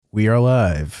We are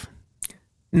live.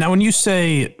 Now, when you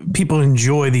say people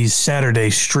enjoy these Saturday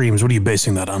streams, what are you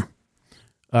basing that on?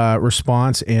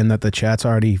 Response and that the chat's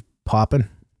already popping.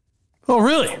 Oh,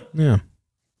 really? Yeah.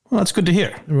 Well, that's good to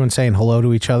hear. Everyone's saying hello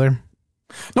to each other.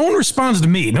 No one responds to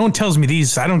me. No one tells me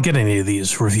these. I don't get any of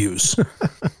these reviews.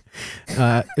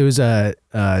 It was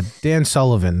Dan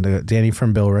Sullivan, Danny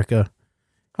from Billerica.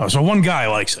 Oh, so one guy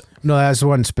likes it. No, that's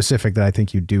one specific that I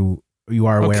think you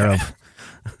are aware of.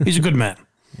 He's a good man.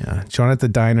 Yeah. John at the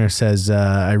diner says,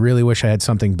 I really wish I had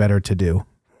something better to do.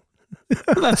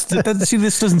 See,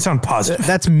 this doesn't sound positive.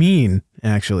 That's mean,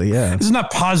 actually. Yeah. This is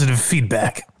not positive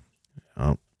feedback.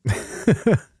 Oh.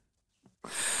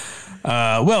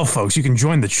 Well, folks, you can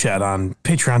join the chat on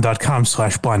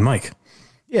patreon.com/blindmike.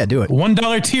 Yeah, do it.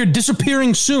 $1 tier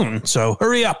disappearing soon, so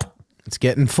hurry up. It's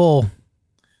getting full.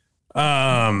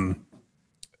 I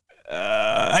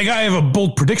have a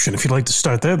bold prediction if you'd like to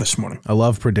start there this morning. I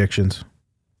love predictions.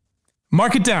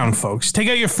 Mark it down, folks. Take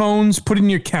out your phones, put it in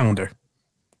your calendar.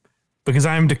 Because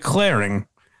I am declaring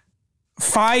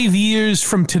 5 years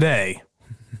from today,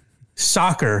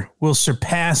 soccer will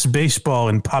surpass baseball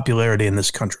in popularity in this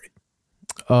country.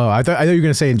 Oh, I thought you were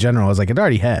going to say in general. I was like, it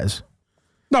already has.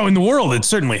 No, in the world, it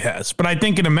certainly has. But I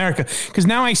think in America, because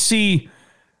now I see,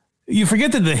 you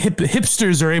forget that the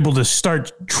hipsters are able to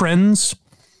start trends.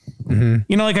 Mm-hmm.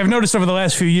 You know, like I've noticed over the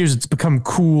last few years, it's become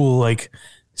cool, like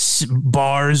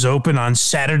bars open on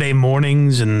Saturday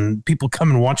mornings and people come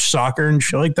and watch soccer and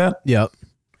shit like that. Yep.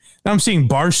 Now I'm seeing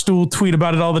Barstool tweet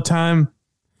about it all the time.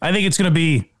 I think it's going to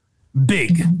be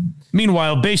big.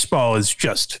 Meanwhile, baseball is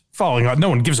just falling out. No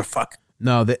one gives a fuck.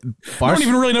 No, no one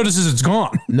even really notices it's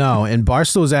gone. No, and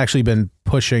Barstool has actually been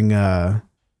pushing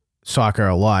soccer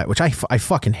a lot, which I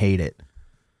fucking hate it.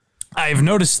 I've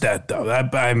noticed that, though.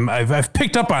 I've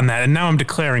picked up on that, and now I'm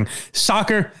declaring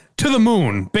soccer to the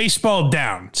moon, baseball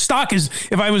down. Stock is,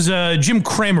 if I was Jim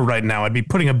Cramer right now, I'd be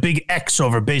putting a big X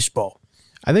over baseball.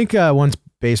 I think once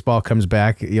baseball comes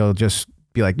back, you'll just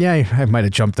be like, yeah, I might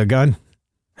have jumped the gun.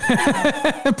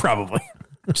 Probably.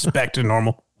 Just back to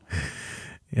normal.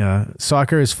 Yeah.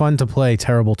 Soccer is fun to play,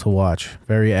 terrible to watch.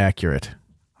 Very accurate.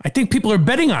 I think people are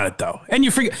betting on it, though. And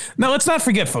you forget. Now, let's not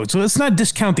forget, folks. Let's not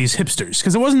discount these hipsters,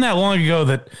 because it wasn't that long ago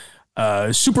that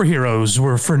superheroes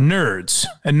were for nerds,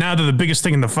 and now they're the biggest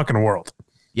thing in the fucking world.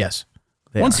 Yes.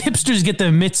 Once hipsters get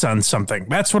their mitts on something,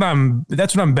 that's what I'm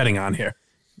betting on here.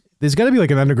 There's got to be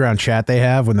like an underground chat they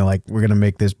have when they're like, we're going to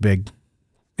make this big.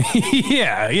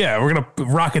 Yeah. We're going to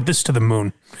rocket this to the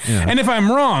moon. Yeah. And if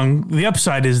I'm wrong, the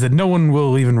upside is that no one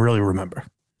will even really remember.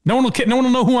 No one will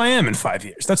know who I am in 5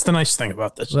 years. That's the nice thing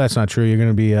about this. Well, that's not true. You're going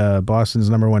to be Boston's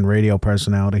 #1 radio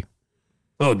personality.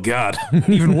 Oh, God.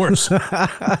 Even worse. By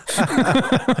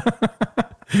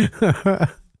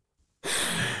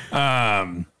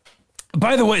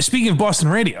the way, speaking of Boston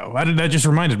radio, that just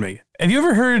reminded me.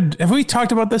 Have we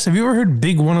talked about this? Have you ever heard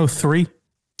Big 103?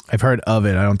 I've heard of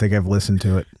it. I don't think I've listened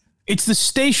to it. It's the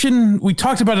station. We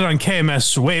talked about it on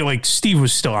KMS like Steve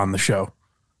was still on the show.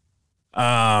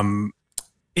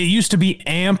 It used to be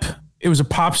AMP. It was a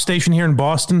pop station here in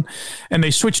Boston, and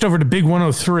they switched over to Big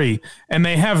 103, and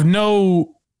they have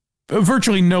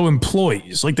virtually no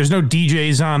employees. Like, there's no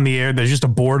DJs on the air. There's just a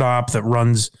board op that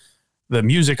runs the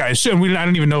music. I assume I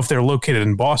don't even know if they're located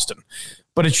in Boston,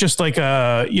 but it's just like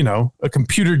a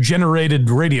computer generated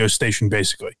radio station,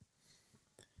 basically.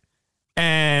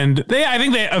 And I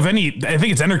think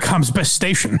it's Entercom's best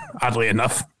station, oddly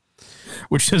enough,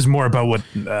 which says more about what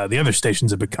the other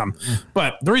stations have become.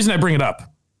 But the reason I bring it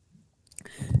up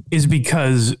is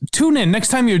because tune in next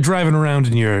time you're driving around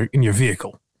in your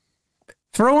vehicle.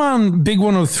 Throw on Big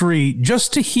 103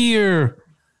 just to hear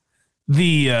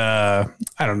the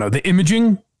the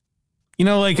imaging. You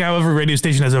know, like how every radio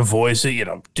station has a voice. You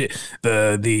know,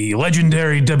 the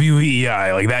legendary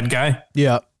WEEI, like that guy.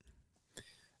 Yeah.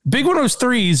 Big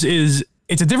 103's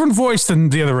it's a different voice than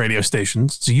the other radio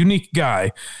stations. It's a unique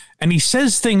guy. And he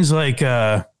says things like,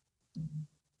 he'll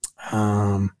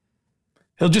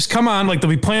just come on, like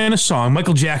they'll be playing a song.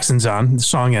 Michael Jackson's on, the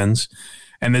song ends.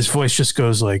 And this voice just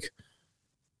goes like,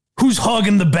 who's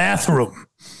hogging the bathroom?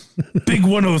 Big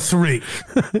 103.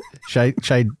 Should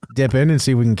I dip in and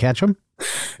see if we can catch him?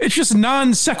 It's just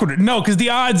non sequitur. No, because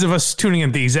the odds of us tuning in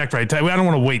at the exact right time, I don't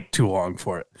want to wait too long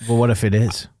for it. Well, what if it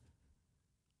is?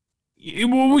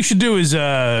 What we should do is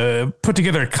put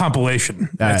together a compilation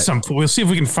at some point. We'll see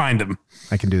if we can find him.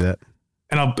 I can do that.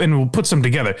 And we'll put some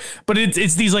together. But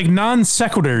it's these like non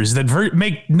sequiturs that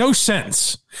make no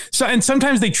sense. So, and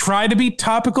sometimes they try to be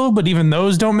topical, but even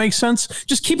those don't make sense.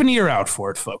 Just keep an ear out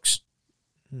for it, folks.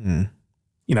 You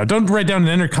know, don't write down an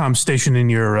intercom station in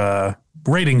your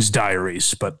ratings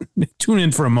diaries, but tune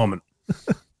in for a moment.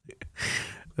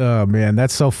 Oh man,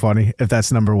 that's so funny. If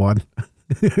that's number one.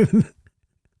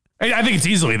 I think it's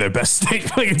easily their best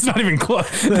state. Like, it's not even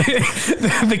close.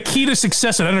 The key to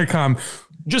success at Entercom,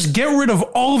 just get rid of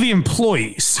all the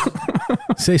employees.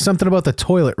 Say something about the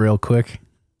toilet real quick.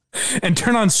 And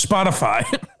turn on Spotify.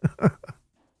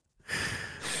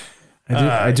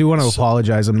 I do want to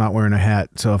apologize. I'm not wearing a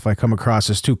hat, so if I come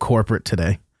across as too corporate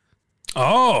today.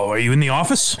 Oh, are you in the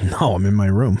office? No, I'm in my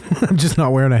room. I'm just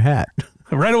not wearing a hat.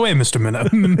 Right away, Mr. Mittman.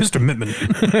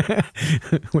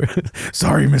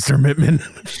 Sorry, Mr.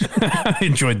 Mittman. I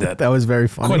enjoyed that. That was very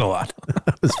funny. Quite a lot.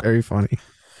 That was very funny.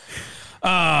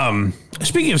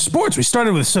 Speaking of sports, we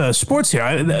started with sports here.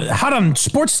 Hot on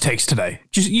sports takes today.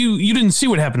 Just you didn't see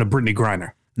what happened to Brittany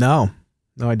Griner. No,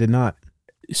 I did not.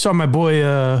 Saw my boy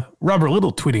Robert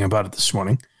Little tweeting about it this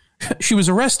morning. She was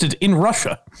arrested in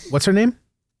Russia. What's her name?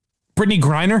 Brittany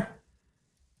Griner.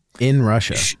 In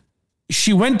Russia.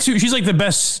 She's like the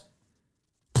best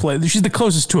player. She's the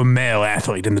closest to a male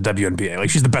athlete in the WNBA. Like,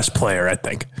 she's the best player, I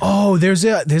think. Oh, there's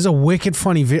a wicked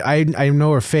funny video. I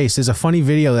know her face. There's a funny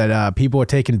video that people are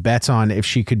taking bets on if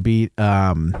she could beat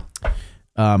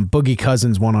Boogie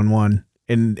Cousins one-on-one.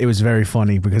 And it was very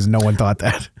funny because no one thought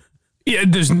that. Yeah,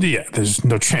 there's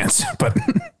no chance. But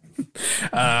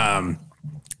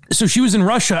so she was in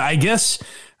Russia, I guess.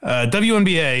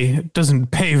 WNBA doesn't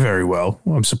pay very well.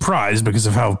 I'm surprised because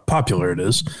of how popular it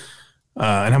is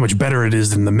and how much better it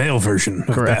is than the male version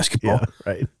of basketball. Yeah,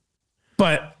 right.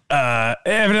 But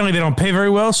evidently they don't pay very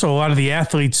well, so a lot of the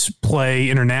athletes play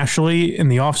internationally in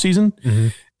the offseason. Mm-hmm.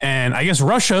 And I guess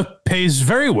Russia pays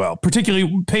very well,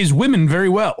 particularly pays women very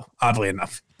well, oddly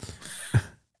enough.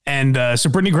 And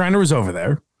so Brittany Griner was over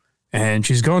there, and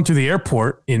she's going through the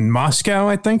airport in Moscow,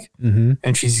 I think,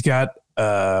 and she's got...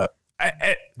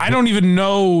 I don't even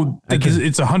know.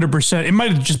 It's 100%. It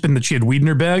might have just been that she had weed in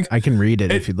her bag. I can read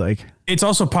it if you'd like. It's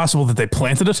also possible that they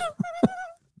planted it.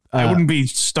 I wouldn't be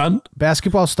stunned.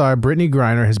 Basketball star Brittany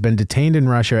Griner has been detained in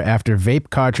Russia after vape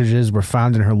cartridges were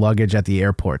found in her luggage at the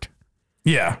airport.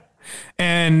 Yeah.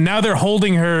 And now they're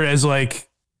holding her as like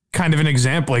kind of an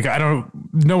example. Like,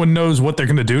 no one knows what they're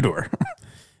going to do to her.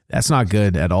 That's not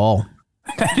good at all.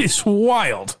 That is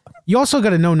wild. You also got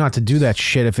to know not to do that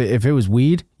shit. If it was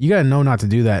weed, you got to know not to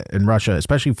do that in Russia,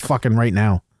 especially fucking right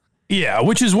now. Yeah,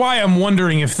 which is why I'm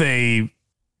wondering if they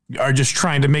are just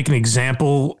trying to make an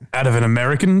example out of an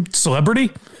American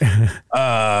celebrity.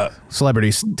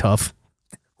 Celebrity's tough.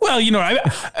 Well,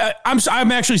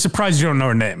 I'm actually surprised you don't know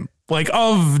her name. Like,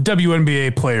 of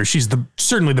WNBA players, she's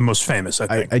certainly the most famous, I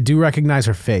think. I do recognize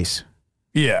her face.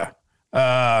 Yeah.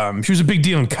 She was a big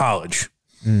deal in college.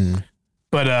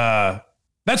 But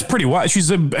that's pretty wild. She's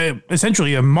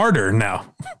essentially a martyr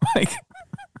now. Like,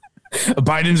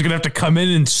 Biden's going to have to come in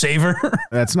and save her.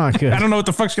 That's not good. I don't know what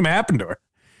the fuck's going to happen to her.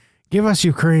 Give us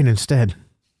Ukraine instead.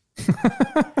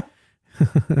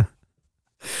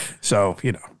 So,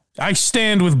 I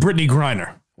stand with Brittany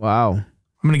Griner. Wow.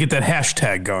 I'm going to get that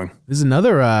hashtag going. There's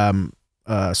another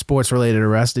sports-related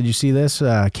arrest. Did you see this?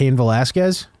 Cain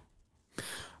Velasquez?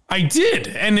 I did.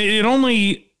 And it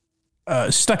only...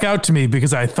 stuck out to me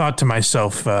because I thought to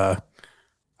myself, I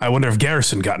wonder if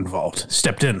Garrison got involved,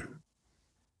 stepped in,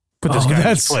 put this guy in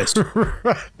his place.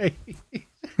 Right.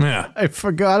 Yeah. I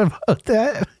forgot about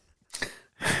that.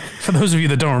 For those of you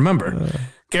that don't remember,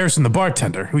 Garrison, the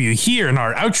bartender, who you hear in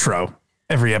our outro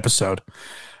every episode,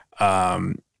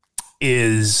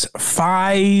 is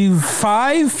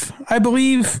 5'5", I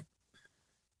believe,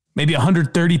 maybe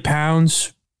 130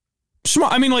 pounds.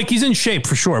 Small. I mean, like, he's in shape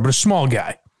for sure, but a small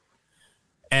guy.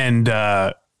 And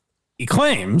he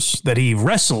claims that he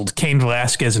wrestled Cain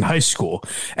Velasquez in high school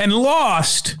and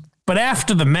lost. But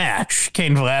after the match,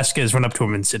 Cain Velasquez went up to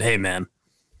him and said, "Hey, man,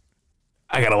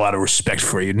 I got a lot of respect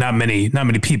for you. Not many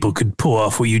people could pull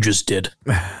off what you just did.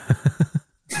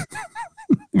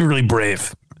 You're really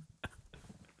brave."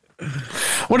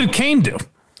 What did Cain do?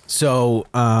 So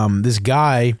this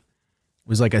guy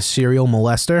was like a serial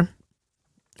molester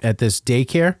at this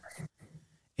daycare.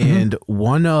 And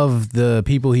one of the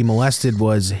people he molested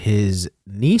was his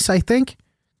niece, I think.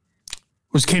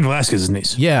 Was Cain Velasquez's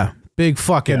niece? Yeah. Big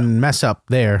fucking mess up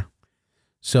there.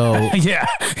 So yeah.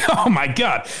 Oh my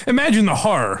God. Imagine the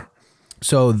horror.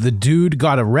 So the dude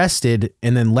got arrested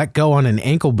and then let go on an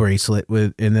ankle bracelet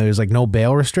and there's like no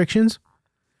bail restrictions.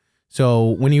 So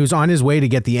when he was on his way to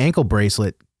get the ankle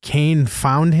bracelet, Cain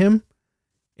found him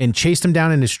and chased him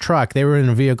down in his truck. They were in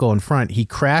a vehicle in front. He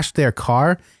crashed their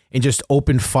car and just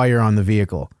opened fire on the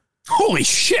vehicle. Holy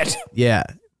shit. Yeah.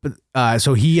 But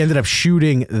so he ended up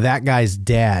shooting that guy's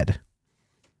dad.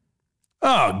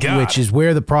 Oh, God. Which is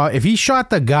where the problem... If he shot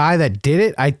the guy that did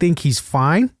it, I think he's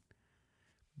fine.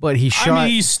 But he shot. I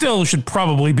mean, he still should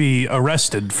probably be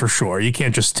arrested for sure. You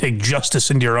can't just take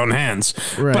justice into your own hands.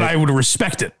 Right. But I would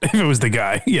respect it if it was the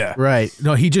guy. Yeah. Right.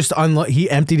 No, he just he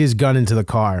emptied his gun into the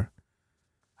car.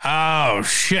 Oh,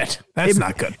 shit. That's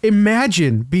not good.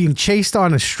 Imagine being chased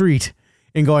on a street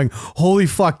and going, holy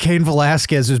fuck, Cain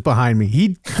Velasquez is behind me.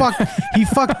 He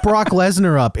fucked Brock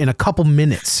Lesnar up in a couple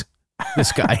minutes.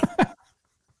 This guy.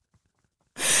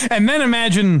 And then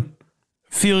imagine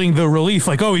feeling the relief,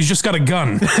 like, oh, he's just got a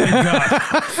gun. Thank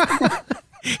God.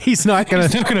 He's not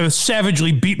gonna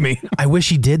savagely beat me. I wish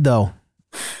he did, though.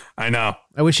 I know.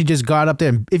 I wish he just got up there.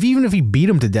 And even if he beat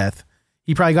him to death,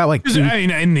 he probably got like. I mean,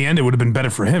 in the end, it would have been better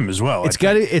for him as well. It's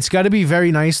got to be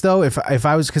very nice though. If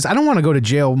I was, because I don't want to go to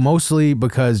jail, mostly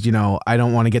because I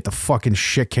don't want to get the fucking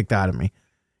shit kicked out of me.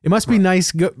 It must be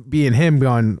nice being him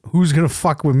going, who's gonna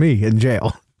fuck with me in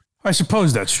jail? I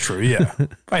suppose that's true. Yeah,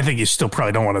 I think you still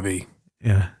probably don't want to be.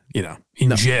 Yeah.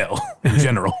 In jail in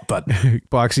general, but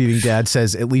Box Eating Dad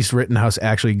says at least Rittenhouse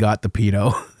actually got the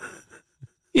pedo.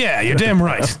 Yeah, you're damn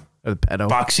right. Or the pedo.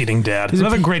 Box Eating Dad.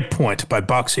 Another great point by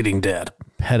Box Eating Dad.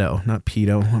 Pedo, not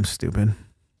pedo. I'm stupid.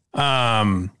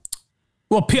 Well,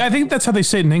 I think that's how they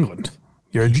say it in England.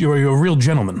 You're a real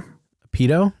gentleman.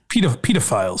 Pedo?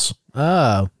 Pedophiles.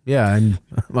 Oh, yeah, I'm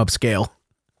upscale.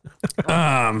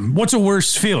 What's a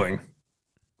worse feeling?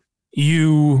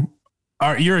 You're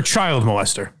a child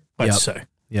molester, let's say.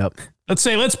 Yep.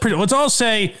 Let's all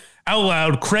say out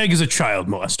loud, Craig is a child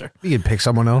molester. You can pick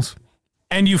someone else.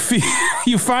 And you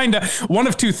find out one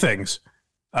of two things.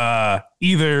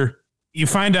 Either you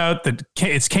find out that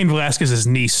it's Cain Velasquez's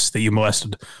niece that you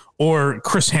molested, or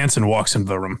Chris Hansen walks into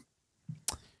the room.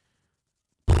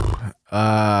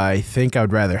 I think I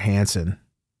would rather Hansen.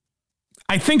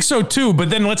 I think so too, but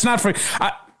then let's not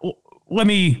let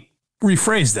me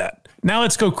rephrase that. Now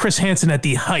let's go Chris Hansen at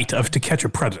the height of To Catch a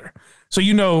Predator. So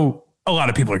a lot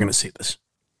of people are going to see this.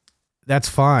 That's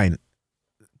fine.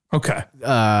 Okay.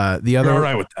 You're all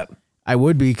right with that? I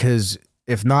would be, because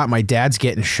if not, my dad's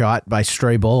getting shot by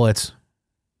stray bullets.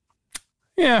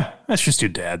 Yeah, that's just your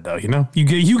dad, though.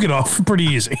 You get off pretty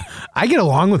easy. I get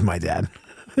along with my dad.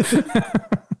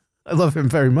 I love him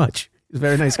very much. He's a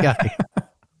very nice guy.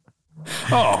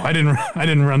 Oh, I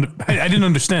didn't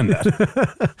understand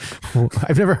that.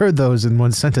 I've never heard those in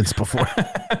one sentence before.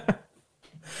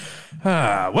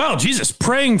 Well, Jesus,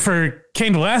 praying for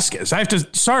Cain Velasquez.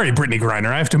 Sorry, Brittany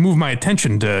Griner, I have to move my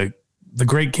attention to the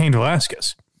great Cain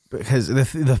Velasquez. Because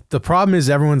the problem is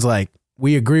everyone's like,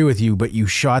 we agree with you, but you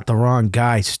shot the wrong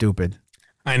guy, stupid.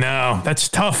 I know. That's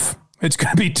tough. It's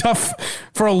going to be tough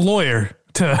for a lawyer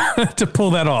to pull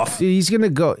that off. He's going to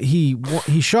go, he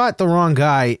shot the wrong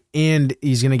guy, and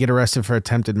he's going to get arrested for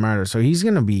attempted murder. So he's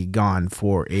going to be gone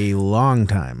for a long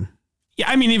time. Yeah,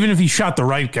 I mean, even if he shot the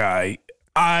right guy,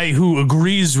 who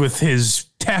agrees with his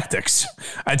tactics,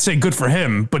 I'd say good for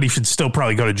him, but he should still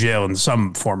probably go to jail in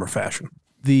some form or fashion.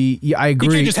 I agree. You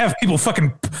can't just have people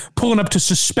fucking pulling up to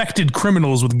suspected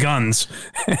criminals with guns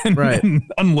and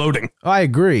unloading. I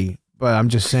agree, but I'm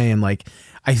just saying,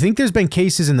 I think there's been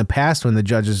cases in the past when the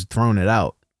judge has thrown it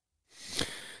out.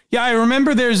 Yeah, I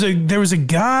remember there was a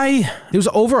guy. There was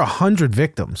over 100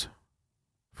 victims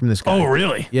from this guy. Oh,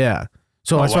 really? Yeah.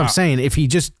 So that's what I'm saying. If he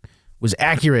just was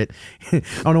accurate, I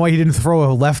don't know why he didn't throw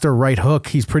a left or right hook.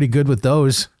 He's pretty good with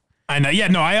those. I know. Yeah,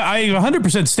 no, I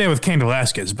 100% stand with Cain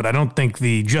Velasquez, but I don't think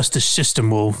the justice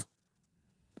system will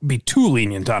be too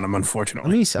lenient on him,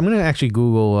 unfortunately. I'm going to actually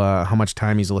Google how much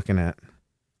time he's looking at,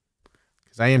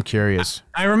 because I am curious.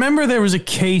 I remember there was a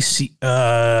case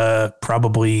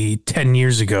probably 10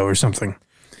 years ago or something.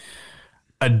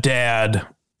 A dad,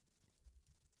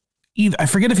 I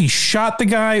forget if he shot the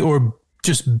guy or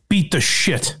just beat the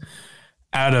shit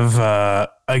out of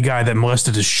a guy that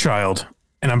molested his child,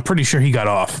 and I'm pretty sure he got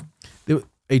off.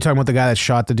 Are you talking about the guy that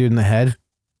shot the dude in the head?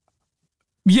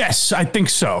 Yes, I think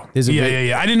so.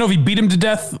 Yeah. I didn't know if he beat him to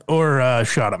death or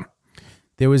shot him.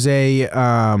 There was it's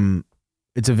on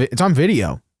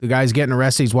video. The guy's getting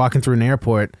arrested. He's walking through an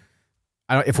airport.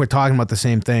 If we're talking about the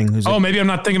same thing. Maybe I'm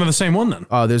not thinking of the same one then.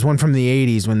 Oh, there's one from the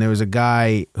 80s when there was a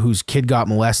guy whose kid got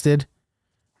molested.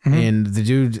 Mm-hmm. And the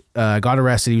dude got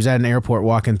arrested. He was at an airport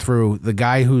walking through. The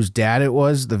guy whose dad it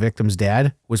was, the victim's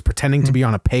dad, was pretending to be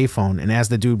on a payphone. And as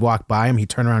the dude walked by him, he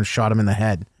turned around and shot him in the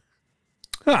head.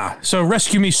 So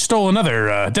Rescue Me stole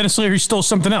another. Dennis Leary stole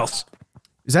something else.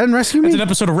 Is that in Rescue Me? It's an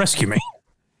episode of Rescue Me.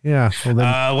 Yeah. Well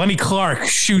then, Lenny Clark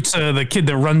shoots the kid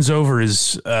that runs over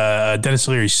his Dennis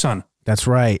Leary's son. That's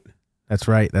right.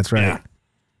 Yeah.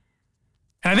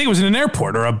 And I think it was in an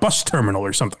airport or a bus terminal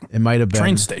or something. It might have been.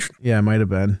 Train station. Yeah, it might have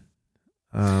been.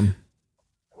 So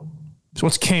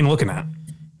what's Cain looking at?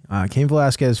 Cain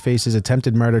Velasquez faces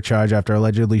attempted murder charge after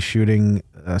allegedly shooting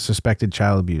a suspected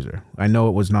child abuser. I know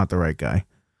it was not the right guy.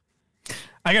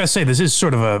 I gotta say, this is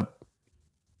sort of a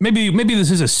maybe this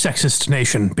is a sexist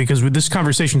nation, because this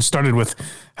conversation started with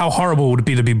how horrible would it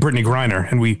be to be Brittany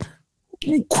Griner, and we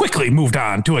quickly moved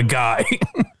on to a guy.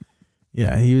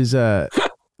 Yeah, he was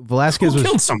Velasquez who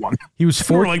killed someone. He was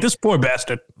like, this poor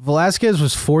bastard. Velasquez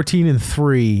was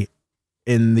 14-3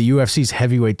 in the UFC's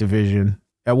heavyweight division.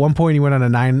 At one point, he went on a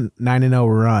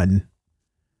 9-0 run.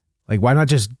 Like, why not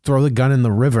just throw the gun in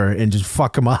the river and just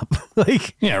fuck him up?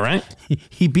 Like, yeah, right.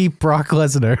 He beat Brock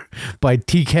Lesnar by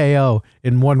TKO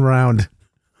in one round.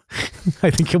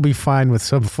 I think he'll be fine with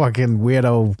some fucking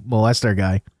weirdo molester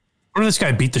guy. What if this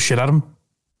guy beat the shit out of him?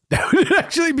 That would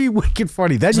actually be wicked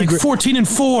funny. Then it's like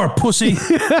 14-4, pussy.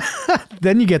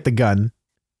 Then you get the gun.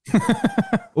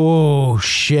 Oh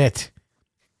shit!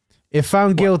 If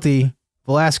found guilty,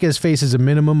 Velasquez faces a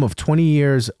minimum of 20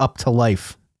 years up to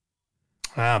life.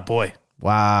 Ah, boy.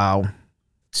 Wow.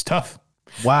 It's tough.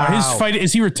 Wow.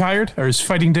 Is he retired, or his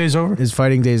fighting days over? His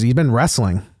fighting days. He's been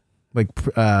wrestling, like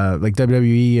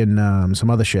WWE and some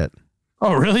other shit.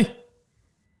 Oh, really?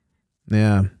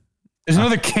 Yeah. There's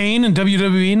another Cain in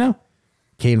WWE now?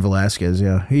 Cain Velasquez,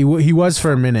 yeah. He was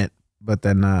for a minute, but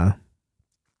then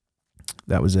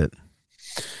that was it.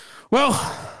 Well,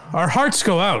 our hearts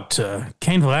go out to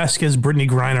Cain Velasquez, Brittany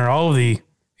Griner, all of the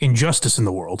injustice in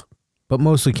the world. But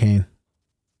mostly Cain.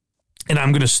 And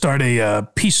I'm going to start a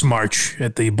peace march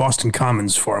at the Boston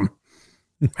Commons for him.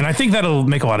 And I think that'll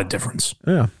make a lot of difference.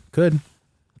 Yeah, could.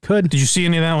 Did you see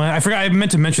any of that? I forgot. I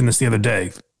meant to mention this the other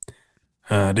day.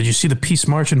 Did you see the peace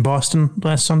march in Boston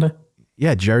last Sunday?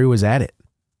 Yeah, Jerry was at it.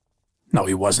 No,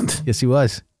 he wasn't. Yes, he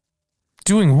was.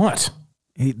 Doing what?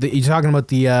 You're talking about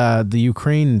the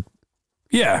Ukraine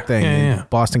thing in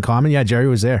Boston Common? Yeah, Jerry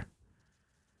was there.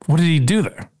 What did he do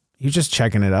there? He was just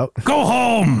checking it out. Go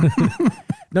home!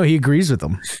 No, he agrees with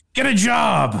them. Get a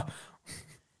job!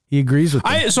 He agrees with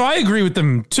them. So I agree with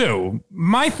them, too.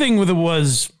 My thing with it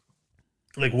was,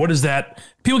 like, what is that?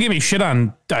 People gave me shit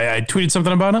on, I tweeted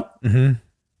something about it.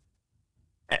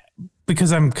 Mm-hmm.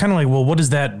 Because I'm kind of like, well, what does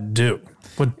that do?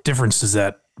 What difference does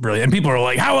that really? And people are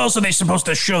like, how else are they supposed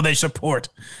to show they support?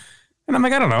 And I'm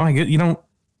like, I don't know. You don't,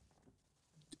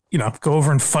 go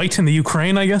over and fight in the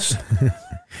Ukraine, I guess.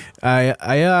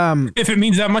 If it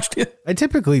means that much to you. I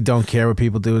typically don't care what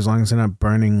people do as long as they're not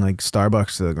burning like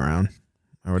Starbucks to the ground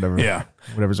or whatever. Yeah.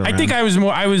 Whatever's around. I think I was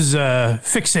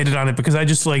fixated on it because I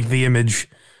just like the image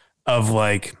of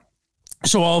like,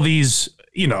 so all these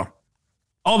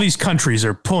countries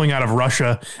are pulling out of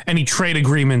Russia, any trade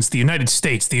agreements, the United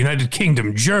States, the United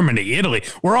Kingdom, Germany, Italy,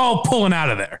 we're all pulling out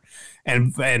of there.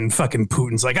 And fucking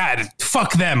Putin's like,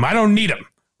 fuck them. I don't need them.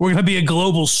 We're going to be a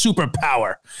global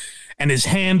superpower. And his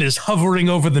hand is hovering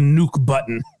over the nuke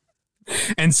button.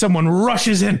 And someone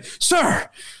rushes in. Sir,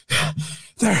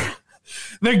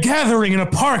 they're gathering in a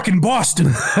park in Boston.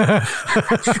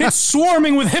 It's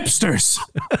swarming with hipsters.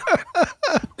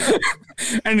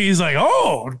 And he's like,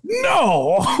 oh,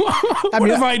 no. What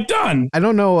have I done? I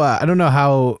don't know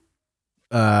how,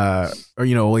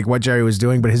 like what Jerry was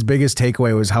doing, but his biggest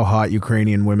takeaway was how hot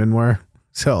Ukrainian women were.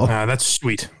 So that's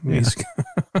sweet. Yeah.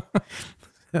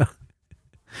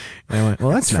 I went,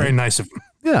 well, that's very nice of him.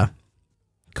 Yeah.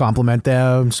 Compliment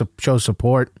them, show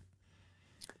support.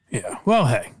 Yeah. Well,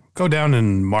 hey, go down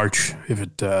and march if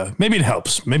it, maybe it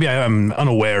helps. Maybe I'm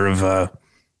unaware of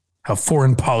how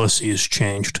foreign policy has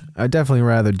changed. I'd definitely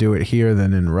rather do it here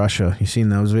than in Russia. You seen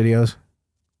those videos?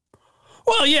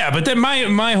 Well, yeah, but then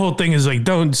my whole thing is like,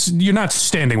 you're not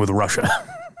standing with Russia.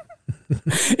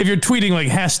 If you're tweeting like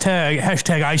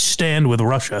hashtag I stand with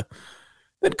Russia,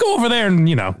 then go over there and,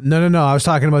 No. I was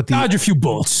talking about dodge a few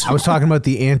bullets. I was talking about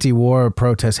the anti-war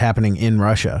protests happening in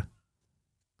Russia.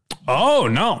 Oh,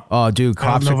 no. Oh, dude,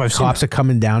 cops are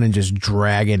coming down and just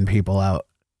dragging people out.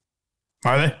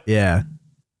 Are they? Yeah.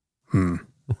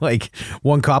 Like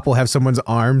one cop will have someone's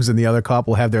arms and the other cop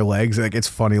will have their legs. Like, it's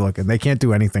funny looking. They can't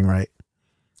do anything right.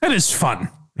 That is fun.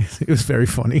 It was very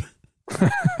funny.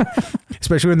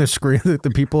 Especially when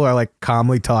the people are like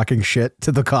calmly talking shit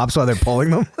to the cops while they're pulling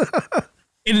them.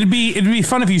 It'd be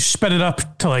fun if you sped it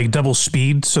up to like double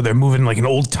speed so they're moving like an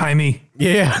old timey.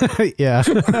 Yeah. Yeah.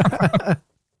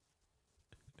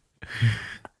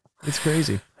 It's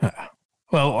crazy.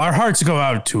 Well, our hearts go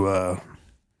out to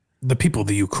the people of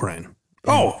the Ukraine.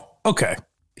 Oh, okay.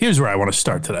 Here's where I want to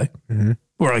start today. Mm-hmm.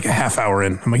 We're like a half hour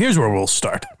in. I'm like, here's where we'll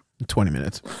start. 20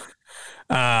 minutes.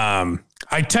 I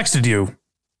texted you.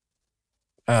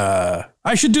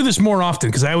 I should do this more often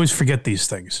because I always forget these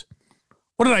things.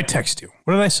 What did I text you?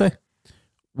 What did I say?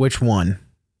 Which one?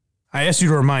 I asked you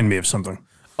to remind me of something.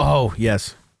 Oh,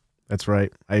 yes. That's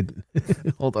right.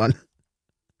 Hold on.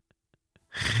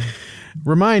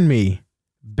 Remind me.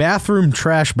 Bathroom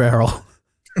trash barrel.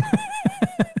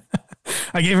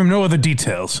 I gave him no other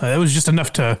details. It was just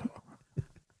enough to.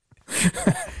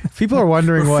 People are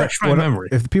wondering refresh my memory.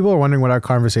 If people are wondering what our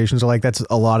conversations are like. That's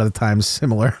a lot of the times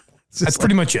similar. That's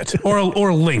pretty much it.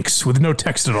 Or links with no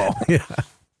text at all. Yeah.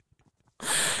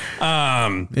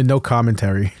 And no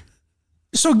commentary.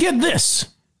 So get this.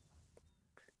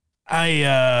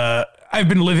 I've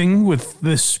been living with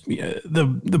this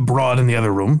the broad in the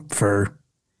other room for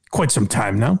quite some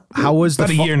time now. How was about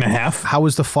a year and a half? How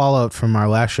was the fallout from our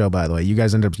last show? By the way, you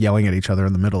guys ended up yelling at each other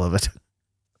in the middle of it.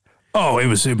 Oh, it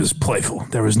was playful.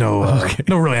 There was no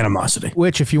real animosity.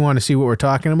 Which, if you want to see what we're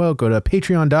talking about, go to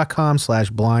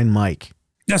patreon.com/blindmike.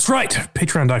 That's right.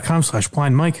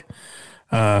 Patreon.com/blindmike.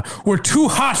 We're too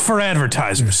hot for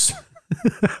advertisers.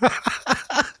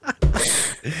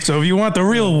 So if you want the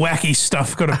real wacky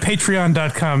stuff, go to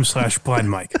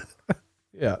patreon.com/blindmike.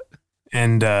 Yeah.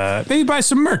 And maybe buy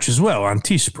some merch as well on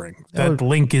Teespring. That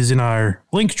link is in our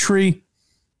link tree,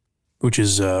 which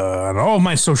is on all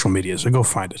my social media, so go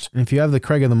find it. And if you have the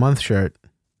Craig of the Month shirt,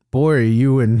 boy, are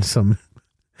you in some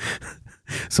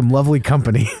lovely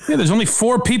company. Yeah, there's only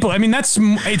 4 people. I mean, it's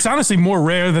honestly more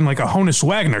rare than like a Honus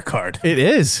Wagner card. It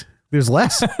is. There's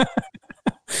less.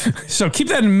 So keep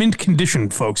that in mint condition,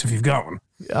 folks, if you've got one.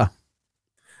 Yeah.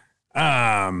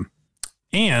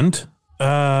 And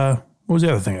what was the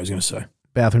other thing I was going to say?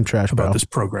 Bathroom trash barrel. About this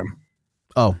program.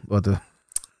 Oh, what the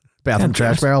bathroom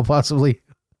trash barrel possibly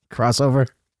crossover?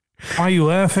 Why are you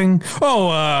laughing?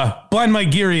 Oh, Blind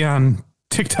Mike Geary on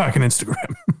TikTok and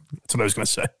Instagram. That's what I was going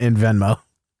to say. And Venmo.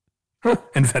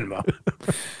 And Venmo.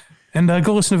 And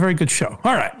go listen to a very good show.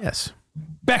 All right. Yes.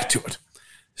 Back to it.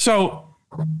 So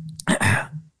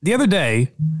the other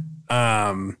day,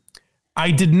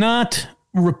 I did not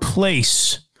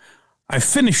replace. I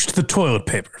finished the toilet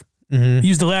paper. Mm-hmm.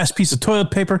 Used the last piece of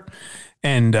toilet paper,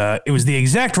 and it was the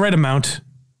exact right amount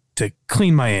to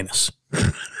clean my anus.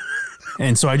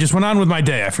 And so I just went on with my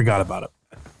day. I forgot about it.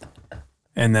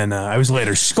 And then I was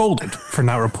later scolded for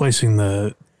not replacing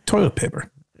the toilet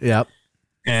paper. Yep.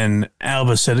 And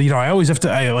Alba said, I always have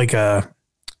to,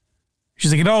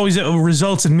 she's like, it always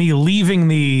results in me leaving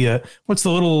the, what's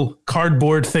the little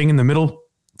cardboard thing in the middle?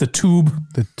 The tube?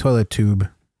 The toilet tube.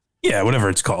 Yeah, whatever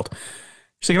it's called.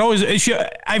 She's like,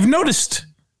 I've noticed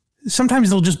sometimes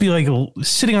they'll just be like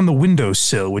sitting on the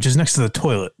windowsill, which is next to the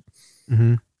toilet.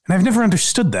 Mm-hmm. And I've never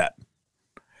understood that.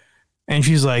 And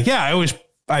she's like, yeah,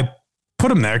 I put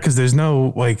them there because there's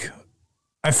no,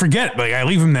 I forget. I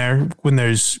leave them there when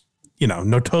there's,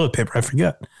 no toilet paper. I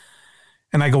forget.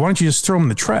 And I go, why don't you just throw them in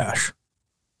the trash?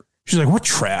 She's like, what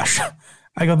trash?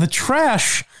 I go, the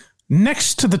trash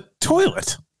next to the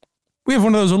toilet. We have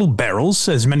one of those little barrels,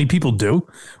 as many people do.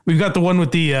 We've got the one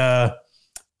with the,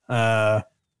 what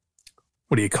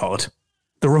do you call it?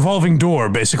 The revolving door,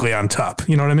 basically, on top.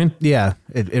 You know what I mean? Yeah,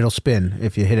 it'll spin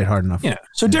if you hit it hard enough. Yeah.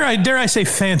 So dare I say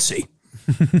fancy?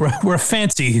 we're a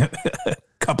fancy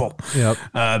couple. Yep.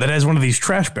 That has one of these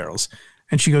trash barrels.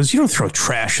 And she goes, you don't throw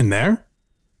trash in there.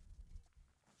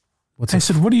 I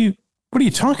said, what are you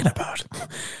talking about?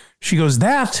 She goes,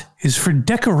 that is for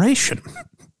decoration.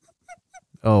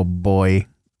 Oh, boy.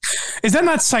 Is that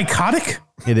not psychotic?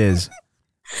 It is.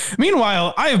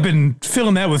 Meanwhile, I have been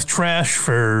filling that with trash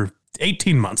for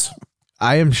 18 months.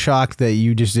 I am shocked that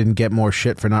you just didn't get more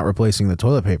shit for not replacing the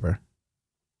toilet paper.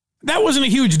 That wasn't a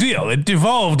huge deal. It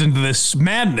devolved into this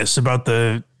madness about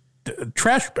the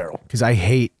trash barrel. Because I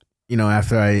hate,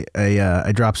 after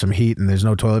I drop some heat and there's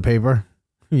no toilet paper,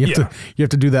 you have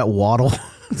to do that waddle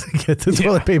to get the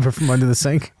toilet paper from under the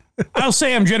sink. I'll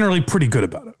say I'm generally pretty good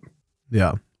about it.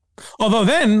 Yeah. Although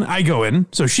then I go in,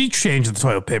 so she changed the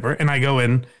toilet paper, and I go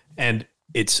in, and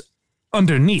it's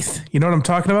underneath. You know what I'm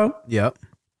talking about? Yep.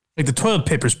 Like the toilet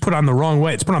paper's put on the wrong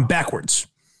way. It's put on backwards.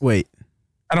 Wait.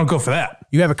 I don't go for that.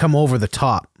 You have it come over the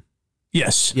top.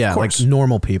 Yes. Yeah, like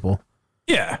normal people.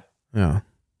 Yeah. Yeah.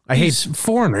 I hate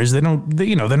foreigners. They're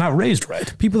not raised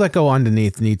right. People that go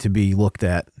underneath need to be looked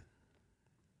at.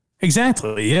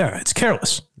 Exactly. Yeah. It's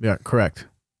careless. Yeah, correct.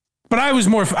 But I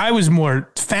was more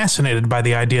fascinated by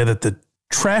the idea that the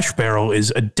trash barrel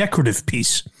is a decorative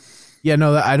piece. Yeah,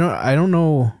 no, I don't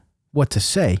know what to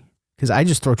say because I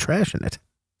just throw trash in it.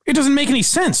 It doesn't make any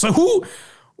sense. So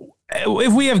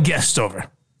if we have guests over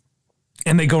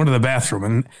and they go into the bathroom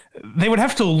and they would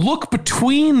have to look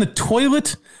between the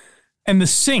toilet and the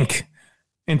sink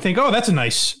and think, oh, that's a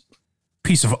nice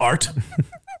piece of art.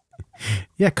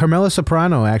 Yeah, Carmela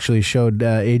Soprano actually showed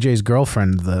AJ's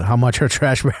girlfriend how much her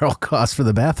trash barrel cost for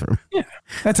the bathroom. Yeah.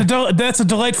 That's a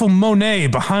delightful Monet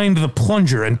behind the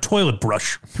plunger and toilet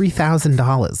brush.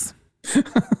 $3,000.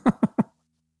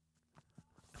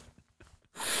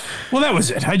 Well, that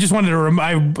was it. I just wanted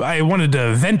to I wanted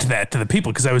to vent that to the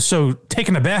people because I was so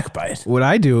taken aback by it. What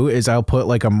I do is I'll put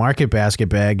like a market basket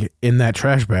bag in that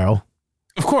trash barrel.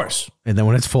 Of course. And then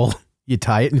when it's full, you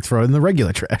tie it and throw it in the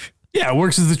regular trash. Yeah, it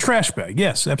works as the trash bag.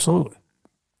 Yes, absolutely.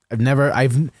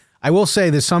 I will say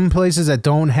there's some places that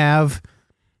don't have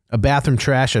a bathroom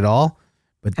trash at all,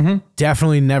 but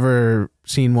definitely never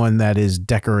seen one that is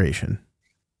decoration.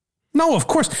 No, of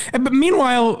course. But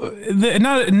meanwhile,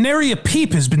 nary a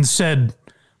peep has been said.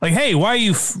 Like, hey, why are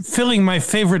you filling my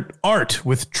favorite art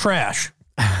with trash?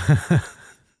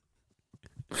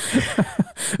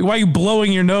 Why are you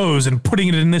blowing your nose and putting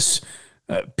it in this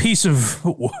piece of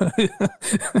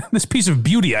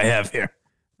beauty I have here?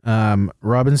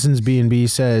 Robinson's B&B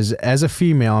says, as a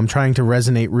female, I'm trying to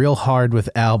resonate real hard with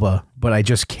Alba, but I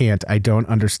just can't. I don't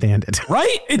understand it.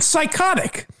 Right? It's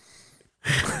psychotic.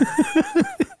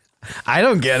 I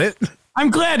don't get it.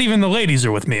 I'm glad even the ladies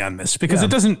are with me on this because it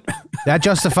doesn't... That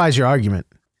justifies your argument.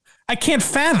 I can't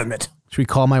fathom it. Should we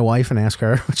call my wife and ask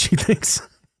her what she thinks?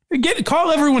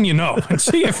 Call everyone you know and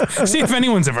see if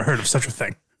anyone's ever heard of such a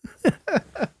thing.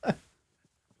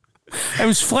 I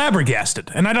was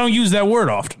flabbergasted, and I don't use that word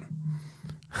often.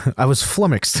 I was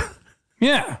flummoxed.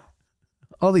 Yeah.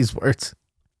 All these words.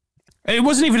 It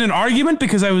wasn't even an argument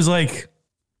because I was like,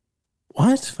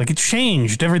 what? Like it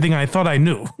changed everything I thought I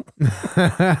knew.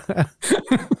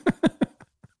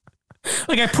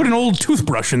 Like I put an old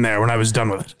toothbrush in there when I was done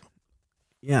with it.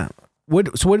 Yeah.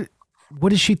 What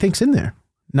does she think's in there?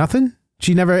 Nothing?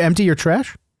 She never empty your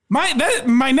trash?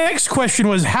 My next question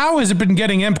was, how has it been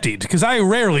getting emptied? Because I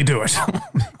rarely do it.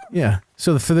 Yeah.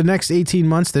 So for the next 18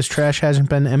 months, this trash hasn't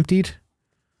been emptied?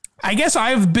 I guess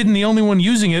I've been the only one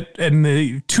using it, and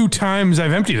the 2 times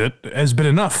I've emptied it has been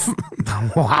enough.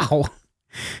 Wow.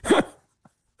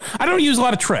 I don't use a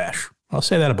lot of trash. I'll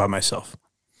say that about myself.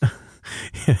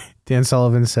 Dan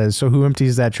Sullivan says, so who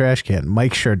empties that trash can?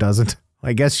 Mike sure doesn't.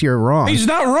 I guess you're wrong. He's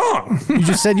not wrong. You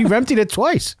just said you've emptied it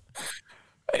twice.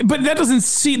 But that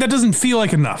doesn't feel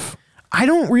like enough. I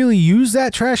don't really use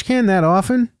that trash can that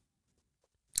often.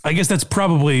 I guess that's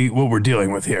probably what we're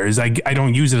dealing with here, is I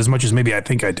don't use it as much as maybe I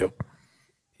think I do.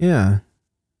 Yeah.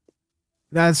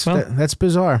 That's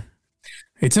bizarre.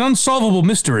 It's an unsolvable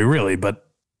mystery, really, but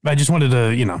I just wanted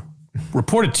to,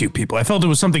 report it to you people. I felt it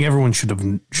was something everyone should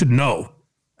know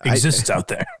exists out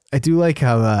there. I do like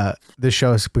how this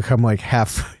show has become like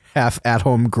half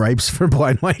at-home gripes for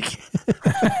Blind Mike.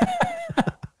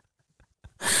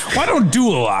 Well, I don't do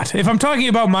a lot. If I'm talking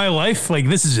about my life, like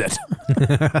this is it.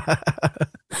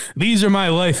 These are my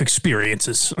life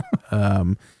experiences.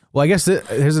 Well, I guess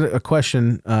here's a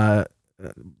question.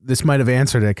 This might have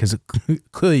answered it because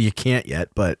clearly you can't yet,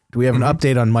 but do we have an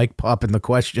update on Mike popping the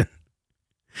question?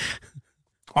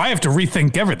 I have to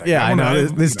rethink everything. Yeah, I know.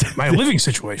 My living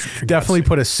situation. Definitely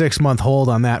put a 6-month hold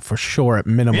on that for sure at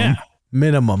minimum. Yeah.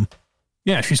 Minimum.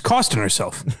 Yeah, she's costing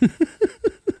herself.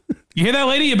 You hear that,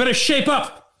 lady? You better shape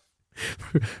up.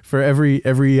 For every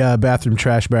bathroom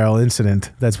trash barrel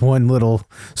incident, that's one little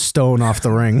stone off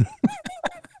the ring.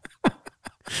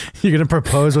 You're gonna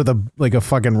propose with a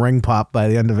fucking ring pop by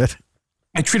the end of it.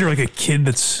 I treat her like a kid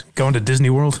that's going to Disney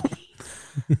World.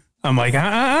 I'm like,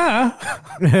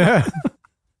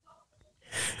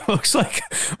 looks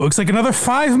like another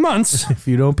 5 months. If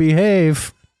you don't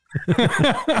behave.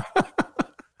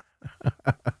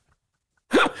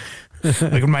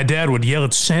 Like when my dad would yell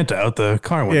at Santa out the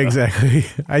car window. Yeah, exactly.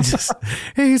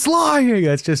 Hey, he's lying.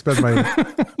 That's just been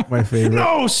my favorite.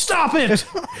 No, stop it.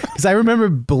 Because I remember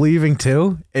believing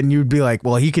too, and you'd be like,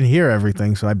 well, he can hear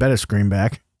everything, so I better scream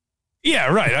back.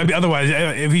 Yeah, right. I mean, otherwise,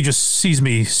 if he just sees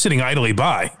me sitting idly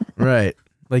by. Right.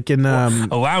 Like in...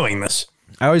 allowing this.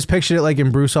 I always pictured it like in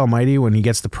Bruce Almighty when he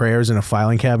gets the prayers in a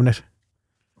filing cabinet.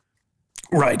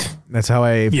 Right. That's how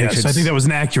I pictured... Yes, I think that was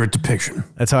an accurate depiction.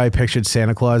 That's how I pictured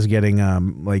Santa Claus getting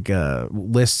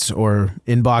lists or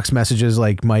inbox messages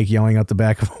like Mike yelling out the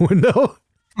back of a window.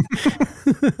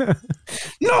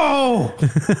 No!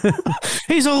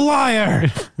 He's a liar!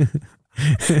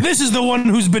 This is the one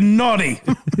who's been naughty.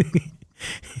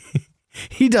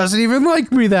 He doesn't even like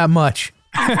me that much.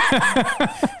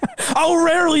 I'll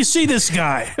rarely see this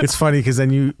guy. It's funny because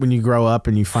then when you grow up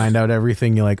and you find out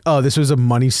everything, you're like, oh, this was a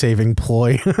money-saving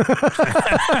ploy.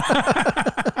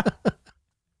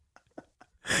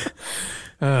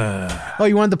 Oh,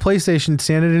 you wanted the PlayStation.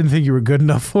 Santa didn't think you were good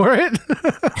enough for it.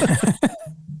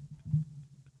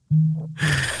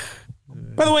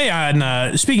 By the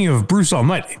way, speaking of Bruce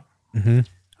Almighty,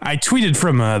 I tweeted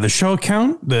from the show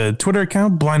account, the Twitter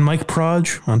account, Blind Mike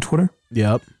Proj on Twitter.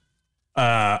 Yep.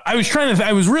 I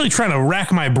was really trying to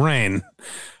rack my brain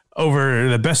over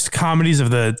the best comedies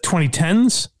of the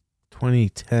 2010s.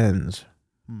 2010s.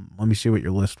 Let me see what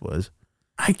your list was.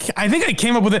 I think I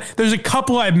came up with it. There's a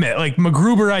couple I admit, like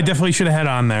MacGruber, I definitely should have had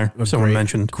on there. Someone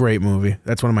mentioned. Great movie.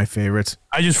 That's one of my favorites.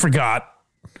 I just forgot.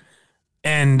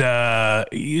 And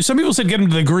some people said Get Him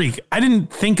to the Greek. I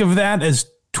didn't think of that as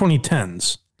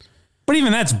 2010s. But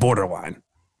even that's borderline.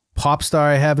 Popstar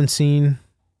I haven't seen.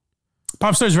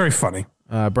 Popstar is very funny.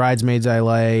 Bridesmaids I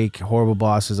like. Horrible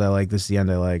Bosses I like. This is the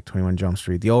End I like. 21 Jump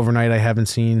Street. The Overnight I haven't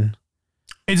seen.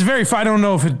 It's very fun. I don't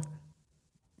know if it...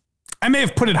 I may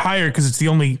have put it higher because it's the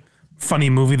only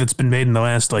funny movie that's been made in the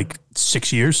last,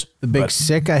 6 years. The Big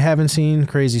Sick I haven't seen.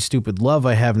 Crazy Stupid Love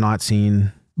I have not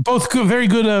seen. Both good, very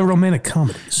good romantic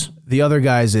comedies. The Other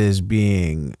Guys is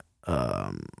being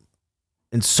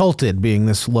insulted being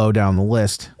this low down the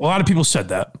list. A lot of people said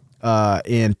that.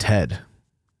 And Ted.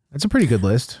 That's a pretty good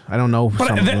list. I don't know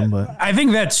some of them, but... I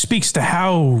think that speaks to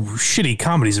how shitty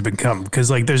comedies have become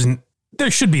because,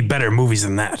 there should be better movies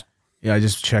than that. Yeah, I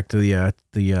just checked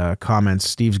the comments.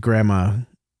 Steve's grandma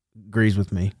agrees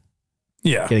with me.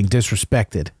 Yeah. Getting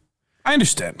disrespected. I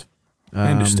understand.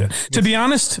 To be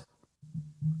honest,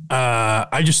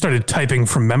 I just started typing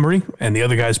from memory, and The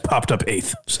Other Guys popped up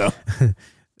 8th. So,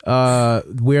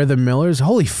 We're the Millers.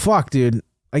 Holy fuck, dude!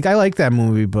 I like that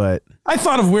movie, but I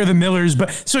thought of We're the Millers.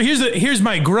 But so here's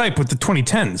my gripe with the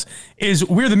 2010s: is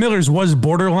We're the Millers was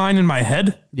borderline in my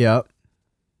head. Yeah.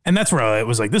 And that's where it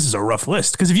was like, this is a rough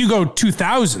list. Because if you go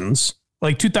 2000s,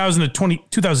 2000 to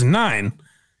 2009,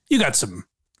 you got some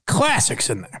classics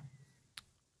in there.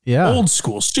 Yeah. Old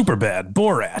school, Superbad,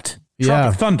 Borat,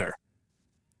 Tropic Thunder.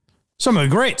 Some of the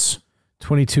greats.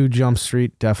 22 Jump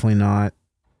Street, definitely not.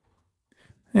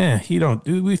 Yeah,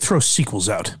 we throw sequels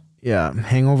out. Yeah.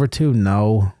 Hangover 2,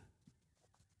 no.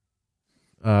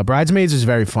 Bridesmaids is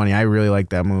very funny. I really like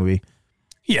that movie.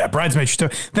 Yeah, Bridesmaids.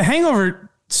 The Hangover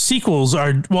sequels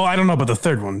are, well, I don't know about the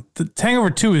third one. The Hangover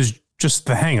 2 is just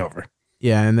The Hangover.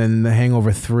 Yeah, and then The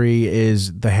Hangover 3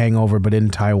 is The Hangover, but in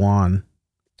Taiwan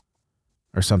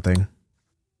or something.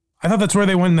 I thought that's where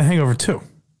they went in The Hangover 2.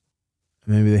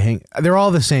 Maybe they're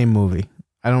all the same movie.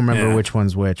 I don't remember which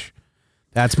one's which.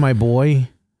 That's My Boy.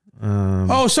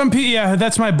 Some people, yeah,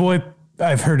 That's My Boy.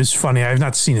 I've heard is funny. I have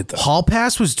not seen it though. Hall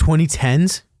Pass was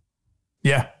 2010s?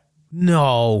 Yeah.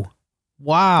 No.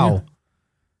 Wow. Yeah.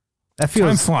 That feels...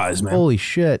 Time flies, man. Holy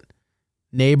shit.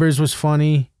 Neighbors was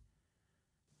funny.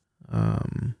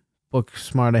 Book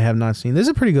Smart I have not seen. This is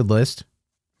a pretty good list.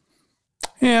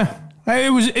 Yeah.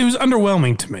 It was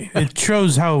underwhelming to me. It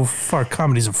shows how far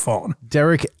comedies have fallen.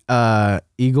 Derek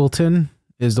Eagleton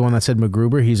is the one that said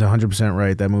MacGruber. He's 100%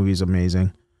 right. That movie's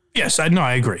amazing. Yes, I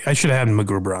agree. I should have had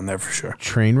MacGruber on there for sure.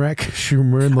 Trainwreck,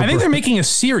 Schumer, and LeBron. I think they're making a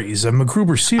series, a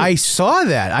MacGruber series. I saw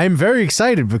that. I'm very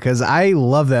excited because I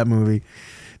love that movie.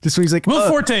 Just when he's like, Will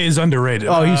Forte is underrated.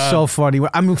 Oh, he's so funny.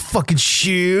 I'm gonna fucking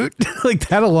shoot.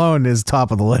 That alone is top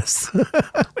of the list.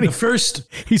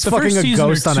 He's fucking a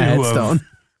ghost on a headstone.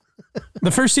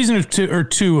 The first season or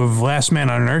two of Last Man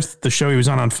on Earth, the show he was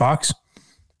on Fox,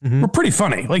 were pretty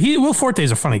funny. Will Forte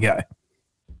is a funny guy.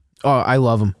 Oh, I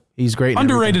love him. He's great.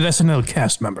 Underrated SNL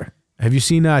cast member. Have you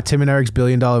seen Tim and Eric's $1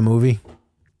 Billion Movie?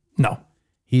 No.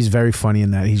 He's very funny in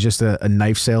that. He's just a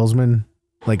knife salesman,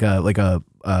 not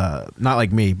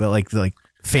like me, but like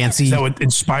fancy. Is that what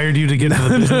inspired you to get into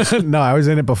the business? No, I was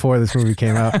in it before this movie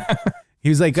came out. He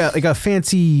was like a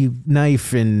fancy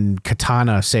knife and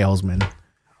katana salesman.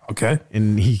 Okay.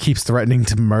 And he keeps threatening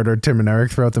to murder Tim and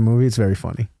Eric throughout the movie. It's very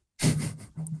funny.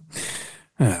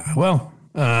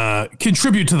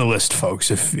 Contribute to the list,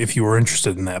 folks, if you were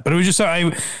interested in that. But it was just,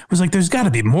 I was like, there's got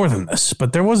to be more than this,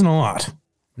 but there wasn't a lot.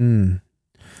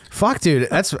 Fuck, dude.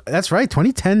 That's right.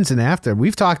 2010s and after.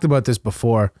 We've talked about this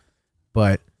before,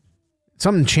 but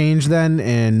something changed then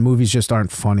and movies just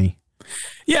aren't funny.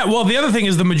 Yeah, well, the other thing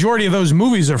is the majority of those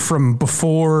movies are from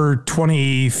before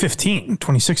 2015,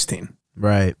 2016.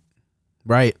 Right.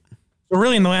 So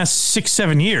really in the last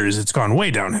 6-7 years, it's gone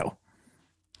way downhill.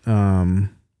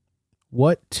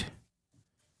 What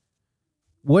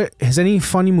has any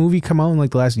funny movie come out in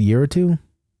the last year or two?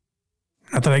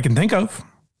 Not that I can think of.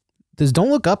 Does Don't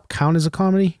Look Up count as a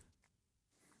comedy?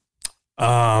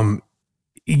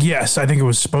 Yes, I think it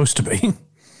was supposed to be.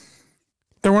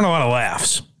 There weren't a lot of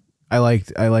laughs. I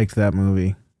liked that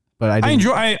movie, but I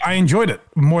enjoyed it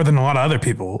more than a lot of other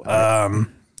people.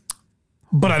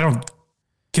 But I don't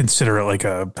consider it like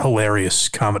a hilarious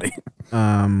comedy.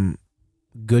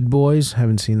 Good Boys,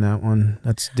 haven't seen that one.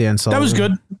 That's Dan Sullivan. That was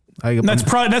good.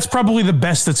 That's probably the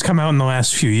best that's come out in the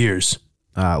last few years.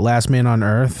 Last Man on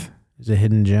Earth is a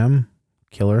hidden gem.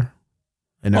 Killer.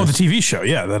 The TV show,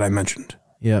 yeah, that I mentioned.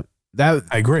 Yep. I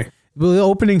agree. Well, the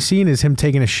opening scene is him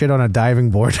taking a shit on a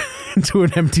diving board into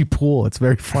an empty pool. It's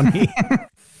very funny.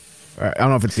 I don't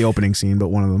know if it's the opening scene, but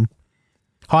one of them.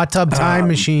 Hot Tub Time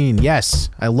Machine. Yes.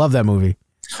 I love that movie.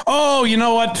 Oh, you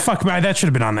know what? Fuck, man, that should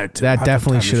have been on there, too. That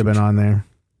definitely should have been on there.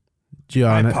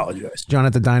 John, I apologize. John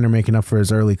at the diner making up for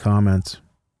his early comments.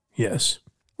 Yes.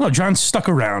 Well, John stuck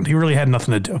around. He really had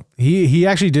nothing to do. He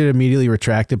actually did immediately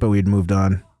retract it, but we had moved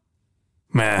on.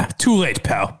 Too late,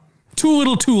 pal. Too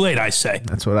little, too late, I say.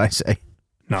 That's what I say.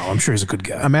 No, I'm sure he's a good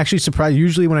guy. I'm actually surprised.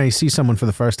 Usually when I see someone for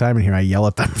the first time in here, I yell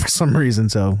at them for some reason,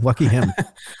 so lucky him.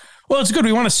 Well, it's good.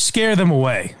 We want to scare them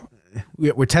away.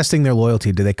 We're testing their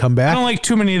loyalty. Do they come back? I don't like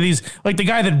too many of these. Like the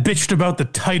guy that bitched about the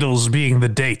titles being the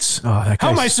dates. Oh, how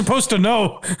am I supposed to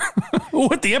know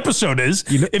what the episode is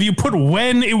if you put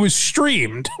when it was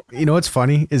streamed? You know what's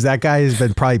funny is that guy has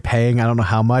been probably paying, I don't know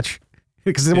how much,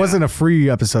 because it wasn't a free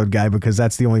episode guy, because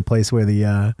that's the only place where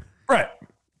the... right.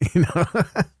 You know,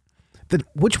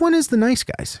 which one is the Nice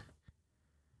Guys?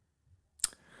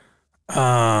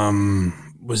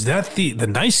 Was that the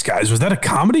Nice Guys? Was that a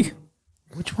comedy?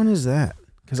 Which one is that?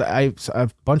 Because a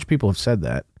bunch of people have said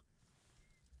that.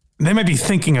 They might be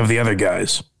thinking of the other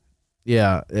guys.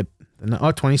 Yeah.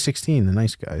 2016, The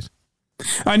Nice Guys.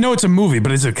 I know it's a movie,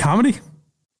 but is it a comedy?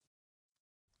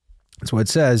 That's what it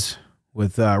says.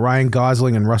 With Ryan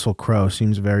Gosling and Russell Crowe.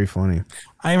 Seems very funny.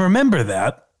 I remember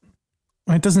that.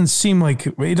 It doesn't seem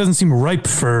ripe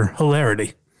for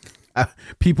hilarity.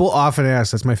 People often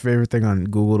ask, that's my favorite thing on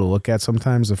Google to look at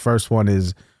sometimes. The first one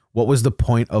is, what was the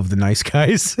point of The Nice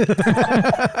Guys?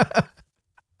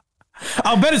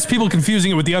 I'll bet it's people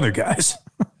confusing it with the other guys.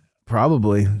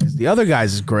 Probably. The other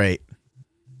guys is great.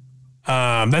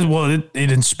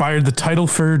 It inspired the title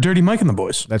for Dirty Mike and the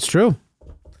Boys. That's true.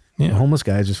 Yeah. The homeless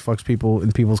guy just fucks people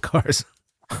in people's cars.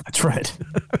 That's right.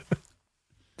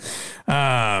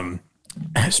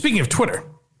 Speaking of Twitter,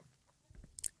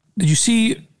 did you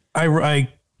see I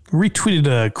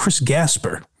retweeted Chris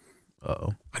Gasper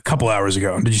a couple hours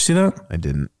ago? Did you see that? I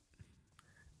didn't.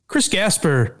 Chris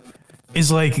Gasper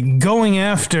is like going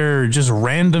after just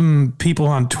random people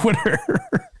on Twitter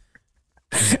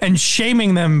and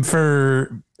shaming them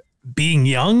for being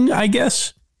young, I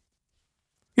guess.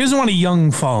 He doesn't want a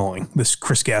young following, this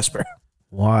Chris Gasper.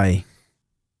 Why?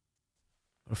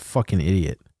 What a fucking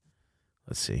idiot.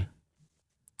 Let's see.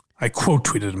 I quote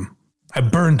tweeted him. I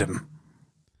burned him.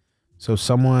 So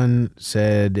someone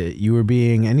said, you were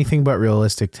being anything but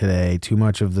realistic today. Too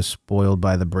much of the spoiled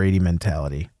by the Brady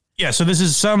mentality. Yeah, so this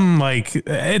is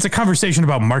it's a conversation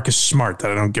about Marcus Smart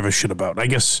that I don't give a shit about. I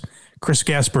guess Chris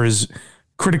Gasper is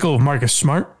critical of Marcus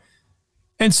Smart,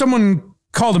 and someone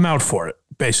called him out for it,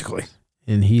 basically.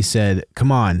 And he said,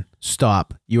 come on,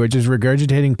 stop. You are just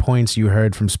regurgitating points you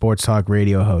heard from sports talk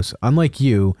radio hosts. Unlike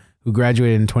you, who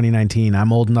graduated in 2019,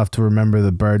 I'm old enough to remember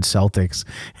the Bird Celtics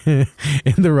in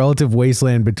the relative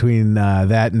wasteland between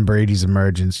that and Brady's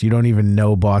emergence. You don't even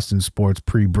know Boston sports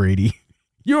pre-Brady.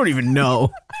 You don't even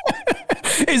know.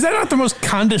 Is that not the most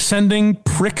condescending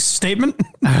prick statement?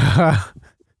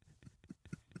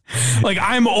 Like,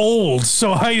 I'm old,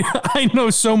 so I know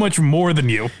so much more than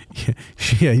you.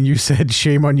 Yeah, you said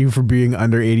shame on you for being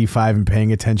under 85 and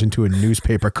paying attention to a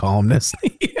newspaper columnist.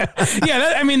 Yeah.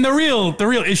 The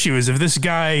real issue is if this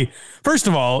guy, first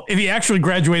of all, if he actually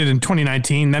graduated in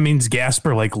 2019, that means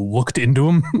Gasper looked into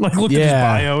him, looked at his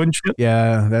bio and shit.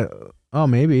 Yeah.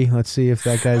 Maybe. Let's see if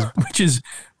that guy's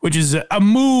which is a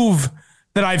move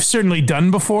that I've certainly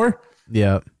done before.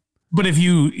 Yeah. But if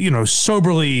you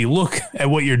soberly look at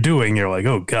what you're doing, you're like,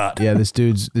 oh God. Yeah, this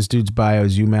dude's bio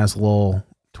is UMass Lowell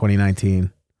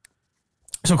 2019.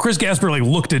 So Chris Gasper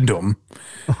looked into him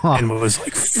and was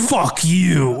like, fuck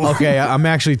you. Okay, I'm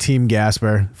actually Team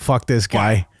Gasper. Fuck this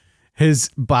guy. Why? His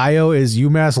bio is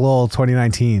UMass Lowell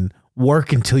 2019.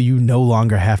 Work until you no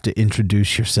longer have to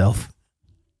introduce yourself.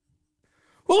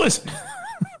 Well, listen,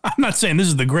 I'm not saying this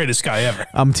is the greatest guy ever.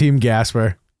 I'm Team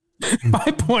Gasper. My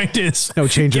point is, no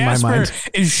change in my mind. Gasper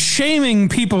is shaming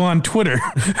people on Twitter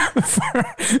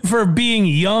for being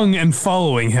young and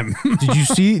following him. Did you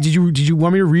see? Did you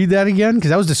want me to read that again? Because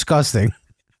that was disgusting.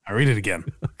 I'll read it again.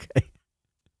 Okay.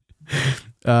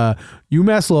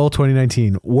 UMass Lowell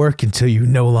 2019. Work until you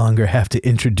no longer have to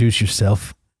introduce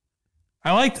yourself.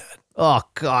 I like that. Oh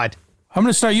God. I'm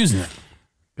gonna start using it.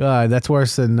 God, that's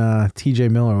worse than T.J.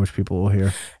 Miller, which people will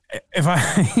hear.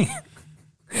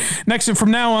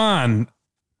 From now on,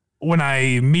 when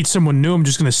I meet someone new, I'm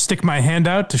just going to stick my hand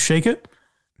out to shake it.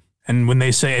 And when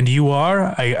they say, and you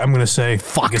are, I'm going to say,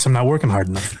 fuck. I guess I'm not working hard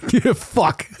enough. Yeah,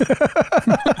 fuck.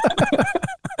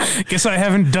 Guess I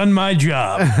haven't done my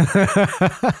job.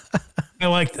 I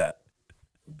like that.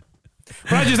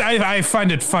 But I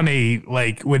find it funny,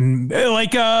 like when,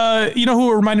 like, you know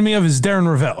who it reminded me of is Darren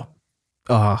Ravel.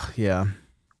 Oh, yeah.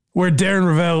 Where Darren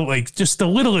Ravel, like, just the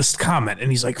littlest comment, and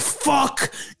he's like,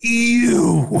 fuck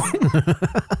you.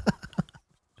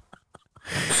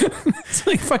 It's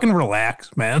like, fucking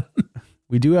relax, man.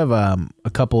 We do have a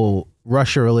couple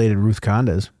Russia-related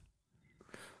Ruthkandas.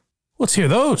 Let's hear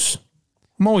those.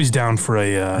 I'm always down for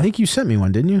a... I think you sent me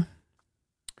one, didn't you?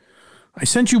 I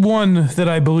sent you one that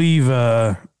I believe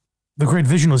the great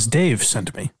visionless Dave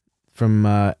sent me. From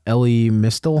Ellie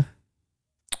Mistel?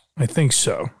 I think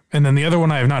so. And then the other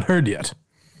one I have not heard yet.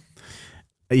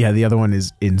 Yeah, the other one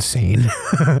is insane.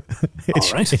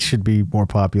 It should be more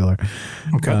popular.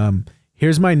 Okay.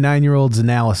 Here's my 9-year-old's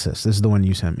analysis. This is the one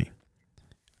you sent me.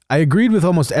 I agreed with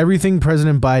almost everything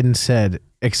President Biden said,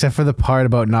 except for the part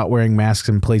about not wearing masks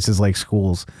in places like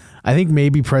schools. I think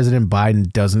maybe President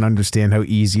Biden doesn't understand how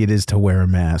easy it is to wear a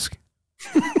mask.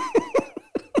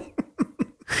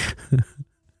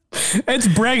 It's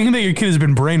bragging that your kid has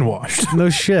been brainwashed. No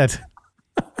shit.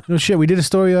 No shit. We did a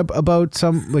story about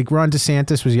some, like, Ron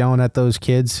DeSantis was yelling at those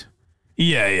kids.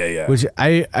 Yeah. Which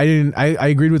I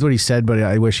agreed with what he said, but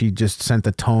I wish he just sent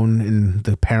the tone in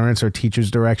the parents or teachers'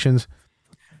 directions.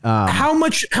 How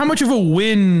much of a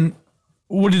win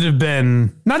would it have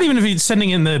been? Not even if he's sending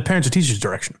in the parents or teachers'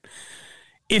 direction.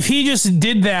 If he just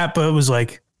did that, but it was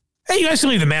like, hey, you guys can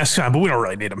leave the masks on, but we don't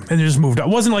really need them. And they just moved on.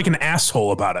 It wasn't like an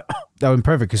asshole about it. That would be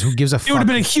perfect, because who gives a fuck? It would have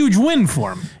been a huge win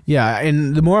for him. Yeah,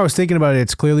 and the more I was thinking about it,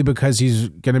 it's clearly because he's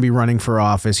going to be running for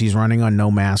office. He's running on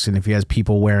no mask, and if he has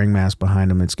people wearing masks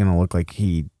behind him, it's going to look like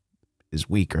he is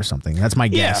weak or something. That's my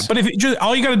guess. Yeah, but if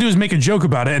all you got to do is make a joke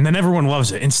about it, and then everyone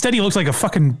loves it. Instead, he looks like a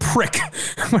fucking prick.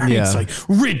 It's like,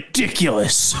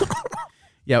 ridiculous.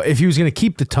 Yeah, if he was going to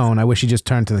keep the tone, I wish he just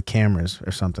turned to the cameras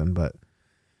or something, but...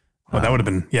 that would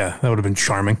have been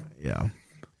charming. Yeah.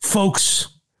 Folks,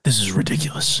 this is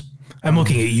ridiculous. I'm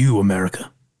looking at you,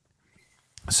 America.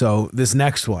 So this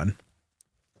next one,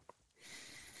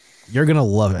 you're going to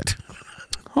love it.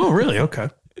 Oh, really? Okay.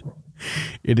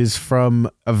 It is from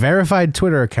a verified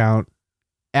Twitter account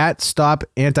at Stop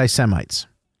Anti-Semites.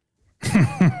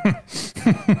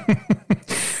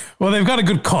 Well, they've got a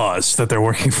good cause that they're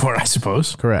working for, I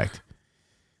suppose. Correct.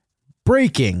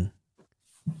 Breaking.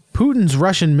 Putin's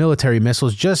Russian military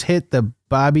missiles just hit the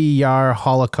Babi Yar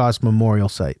Holocaust Memorial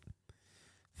Site.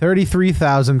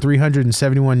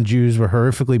 33,371 Jews were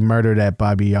horrifically murdered at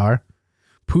Babi Yar.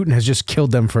 Putin has just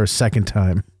killed them for a second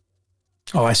time.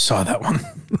 Oh, I saw that one.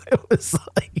 It was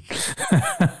like...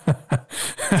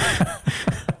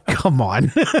 Come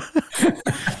on.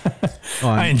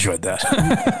 I enjoyed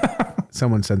that.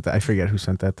 Someone sent that. I forget who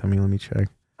sent that to me. Let me check.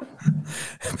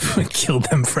 Killed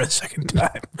them for a second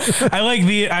time. I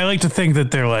like to think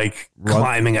that they're like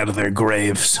climbing out of their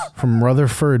graves. From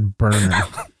Rutherford Burner.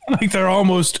 Like they're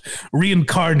almost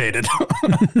reincarnated.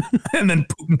 And then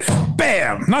Putin,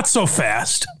 bam, not so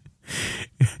fast.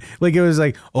 Like it was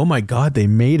like, oh my God, they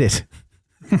made it.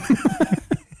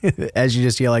 As you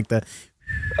just hear like the...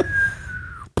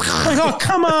 Like, oh,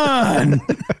 come on.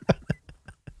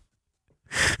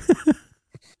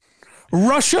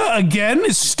 Russia again?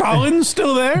 Is Stalin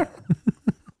still there?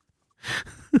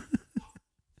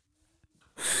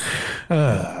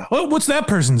 What's that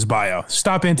person's bio?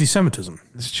 Stop anti-Semitism.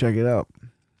 Let's check it out.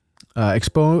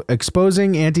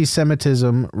 Exposing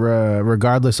anti-Semitism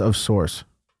regardless of source.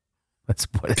 That's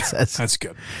what it says. That's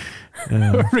good.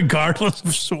 Regardless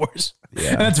of source.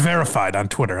 Yeah. And that's verified on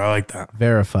Twitter. I like that.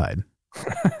 Verified.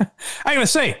 I gotta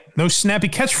say, no snappy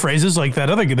catchphrases like that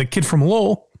other the kid from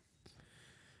Lowell.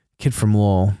 Kid from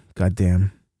Lowell.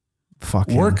 Goddamn. Fuck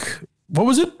him. Work. What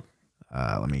was it?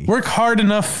 Let me work hard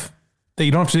enough that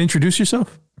you don't have to introduce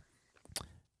yourself.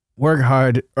 Work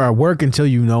hard, or work until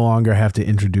you no longer have to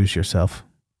introduce yourself.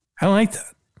 I like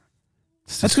that.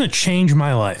 That's going to change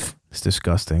my life. It's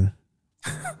disgusting.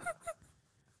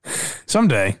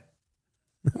 Someday,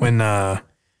 when I'm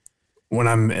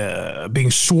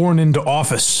being sworn into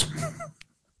office,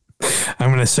 I'm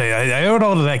going to say I owe it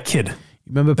all to that kid.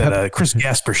 Remember that Chris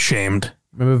Gasper shamed.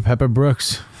 Remember Pepper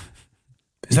Brooks?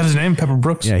 Is that his name, Pepper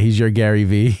Brooks? Yeah, he's your Gary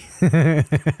V. He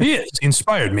is. He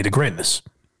inspired me to greatness.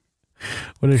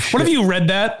 What if you read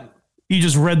that? You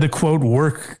just read the quote,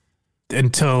 work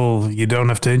until you don't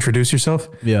have to introduce yourself?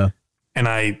 Yeah. And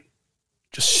I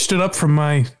just stood up from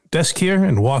my desk here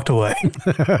and walked away.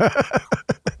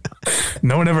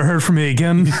 No one ever heard from me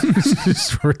again.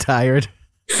 Just retired.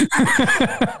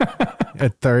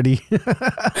 At 30.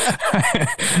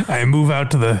 I move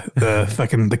out to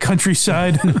the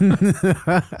countryside.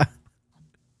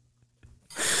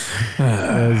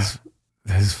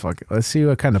 That's fucking. Let's see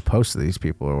what kind of posts these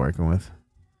people are working with.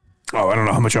 Oh, I don't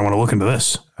know how much I want to look into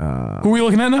this. Who are we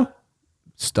looking at now?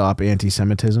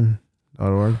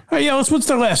 StopAntisemitism.org. Oh, yeah, what's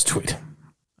their last tweet?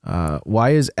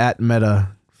 Why is @Meta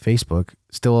Facebook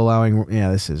still allowing?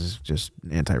 Yeah, this is just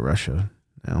anti-Russia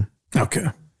now. Okay.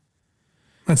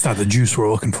 That's not the juice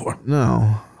we're looking for.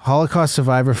 No. Holocaust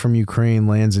survivor from Ukraine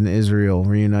lands in Israel,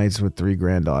 reunites with 3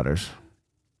 granddaughters.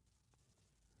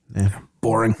 Yeah.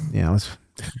 Boring. Yeah, let's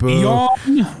boo.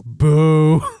 Yawn.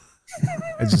 Boo.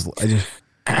 I just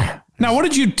Now, what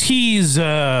did you tease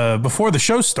before the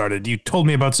show started? You told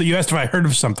me about, so you asked if I heard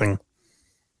of something,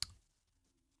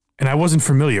 and I wasn't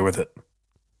familiar with it.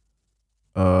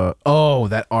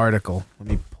 That article. Let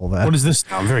me pull that. What is this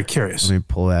now? I'm very curious. Let me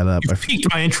pull that up. You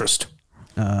piqued my interest.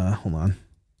 Hold on.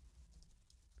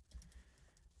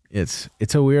 It's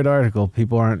a weird article.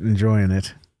 People aren't enjoying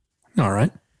it. All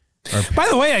right. By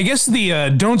the way, I guess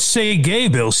the Don't Say Gay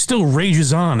bill still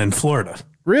rages on in Florida.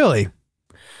 Really?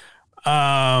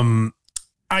 I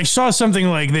saw something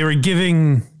like they were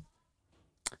giving.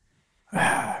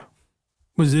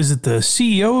 Is it the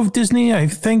CEO of Disney? I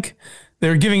think they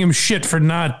were giving him shit for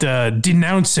not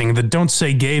denouncing the Don't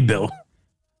Say Gay bill.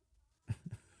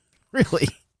 Really?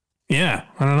 Yeah,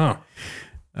 I don't know.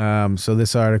 So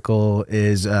this article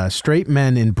is straight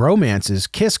men in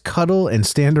bromances kiss, cuddle, and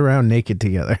stand around naked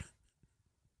together.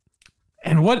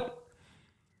 And what?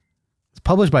 It's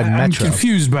published by Metro. I'm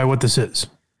confused by what this is.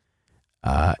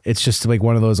 It's just like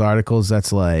one of those articles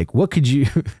that's like, what could you?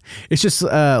 It's just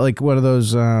like one of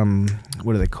those.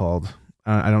 What are they called?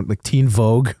 I don't like Teen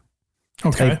Vogue.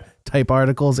 Okay. Type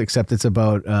articles, except it's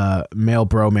about male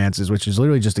bromances, which is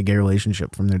literally just a gay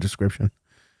relationship from their description.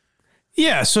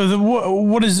 Yeah. So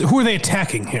who are they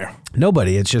attacking here?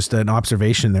 Nobody. It's just an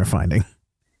observation they're finding.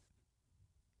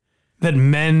 That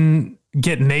men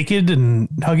get naked and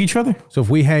hug each other? So if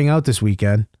we hang out this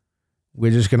weekend,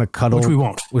 we're just going to cuddle. Which we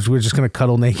won't. We're just going to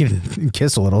cuddle naked and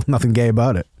kiss a little. Nothing gay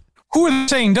about it. Who are they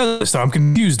saying does this, though? I'm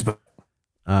confused.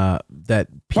 That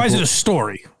people, why is it a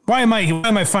story? Why am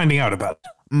I finding out about it?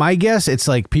 My guess, it's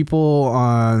like people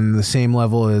on the same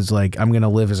level as like, I'm going to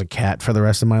live as a cat for the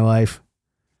rest of my life.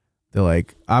 They're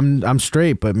like, I'm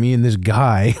straight, but me and this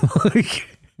guy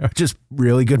like, are just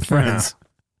really good friends. Yeah.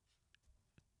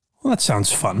 Well, that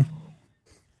sounds fun.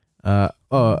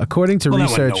 According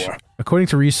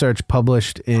to research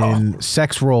published in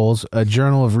Sex Roles, a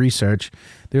journal of research,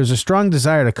 there's a strong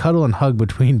desire to cuddle and hug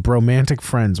between bromantic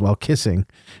friends while kissing.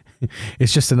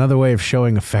 It's just another way of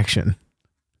showing affection.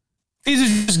 These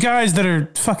are just guys that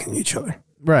are fucking each other.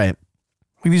 Right.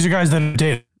 Like, these are guys that are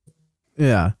dating.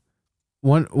 Yeah.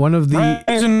 One of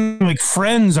the... like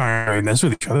friends aren't doing this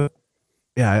with each other.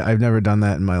 Yeah, I've never done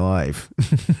that in my life.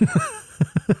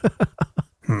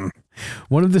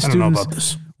 One of the students. I don't know about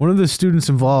this. One of the students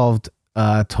involved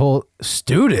told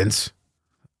students.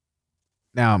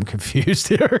 Now I'm confused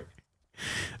here.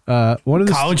 One of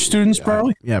the college students,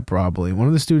 probably. Yeah, probably. One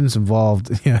of the students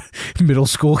involved. Yeah, middle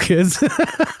school kids.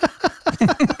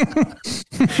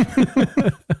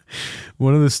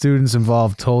 One of the students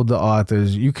involved told the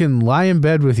authors, "You can lie in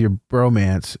bed with your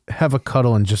bromance, have a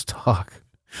cuddle, and just talk."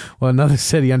 Well, another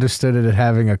said he understood it as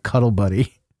having a cuddle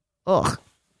buddy. Ugh.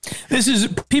 This is,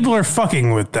 people are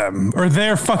fucking with them, or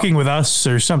they're fucking with us,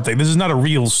 or something. This is not a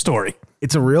real story.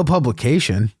 It's a real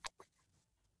publication.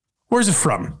 Where's it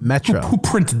from? Metro. Who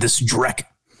printed this dreck?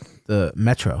 The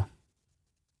Metro.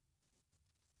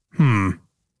 I'm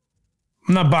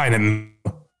not buying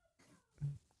it.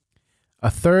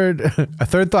 A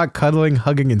third thought cuddling,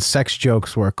 hugging, and sex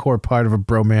jokes were a core part of a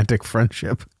bromantic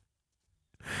friendship.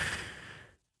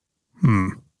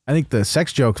 I think the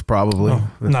sex jokes probably.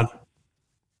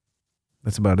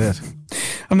 That's about it.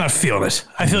 I'm not feeling it.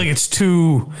 I feel like it's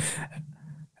too...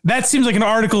 That seems like an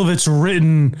article that's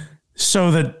written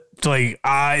so that like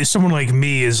someone like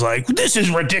me is like, this is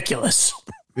ridiculous.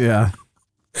 Yeah.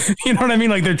 You know what I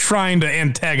mean? Like they're trying to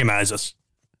antagonize us.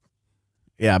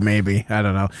 Yeah, maybe. I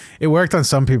don't know. It worked on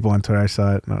some people on Twitter. I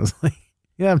saw it and I was like,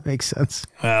 yeah, it makes sense.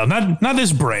 Well, not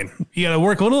this brain. You got to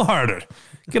work a little harder.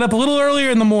 Get up a little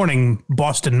earlier in the morning,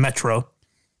 Boston Metro.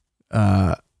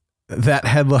 That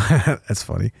headline, that's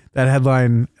funny. That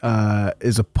headline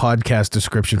is a podcast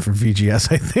description for VGS,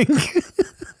 I think.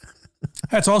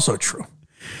 That's also true.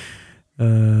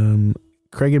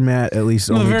 Craig and Matt, at least.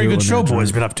 Well, the Very Good Show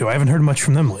Boy's been up to. I haven't heard much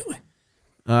from them lately.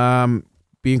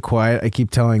 Being quiet. I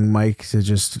keep telling Mike to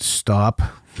just stop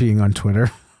being on Twitter.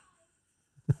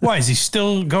 Why? Is he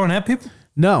still going at people?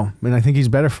 No, I mean, I think he's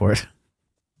better for it.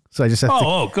 So I just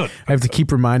have good. I have to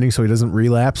keep reminding so he doesn't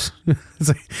relapse. It's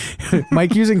like,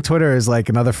 Mike using Twitter is like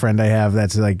another friend I have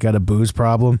that's like got a booze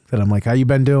problem that I'm like, how you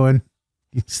been doing?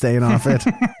 You staying off it?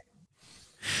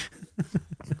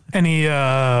 Any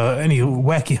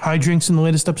wacky hijinks in the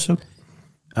latest episode?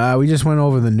 We just went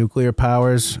over the nuclear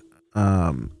powers.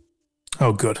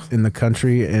 Oh, good. In the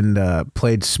country and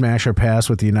played smash or pass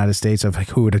with the United States of like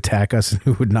who would attack us and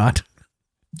who would not.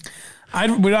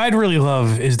 What I'd really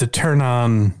love is to turn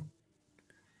on,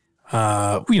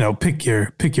 pick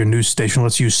your news station.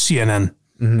 Let's use CNN,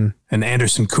 and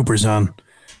Anderson Cooper's on,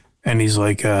 and he's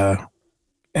like, hey,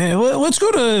 let's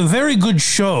go to a very good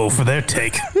show for their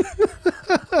take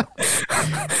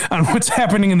on what's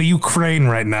happening in the Ukraine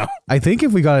right now. I think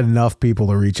if we got enough people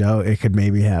to reach out, it could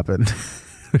maybe happen.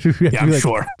 Yeah, I'm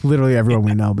sure. Literally everyone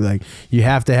we know be like, you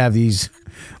have to have these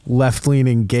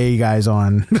left-leaning gay guys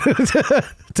on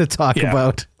to talk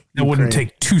about. It wouldn't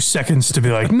take 2 seconds to be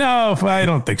like, no, I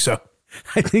don't think so.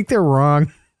 I think they're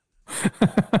wrong.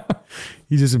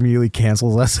 He just immediately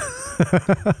cancels us.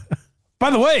 By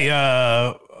the way,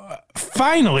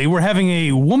 finally, we're having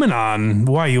a woman on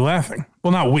Why Are You Laughing?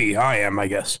 Well, not we. I am, I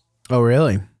guess. Oh,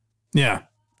 really? Yeah.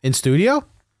 In studio?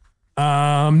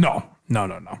 No.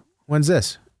 When's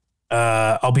this?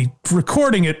 I'll be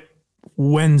recording it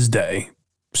Wednesday,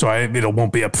 so it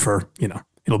won't be up for,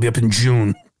 it'll be up in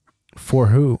June. For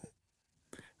who?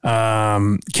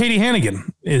 Katie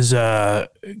Hannigan is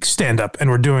stand-up, and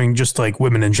we're doing just like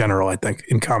women in general, I think,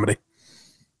 in comedy.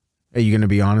 Are you going to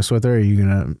be honest with her? Or are you going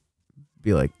to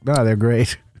be like, no, they're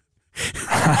great?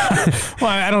 Well,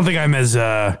 I don't think I'm as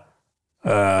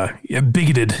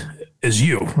bigoted as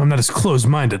you. I'm not as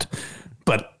closed-minded,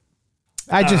 but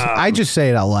I just say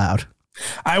it out loud.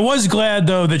 I was glad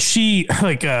though that she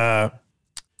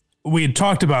we had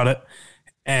talked about it,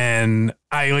 and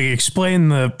I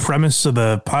explained the premise of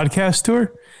the podcast to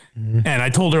her, and I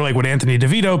told her what Anthony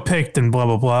DeVito picked and blah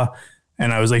blah blah,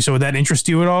 and I was like, so would that interest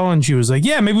you at all? And she was like,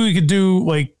 yeah, maybe we could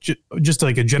do just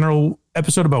a general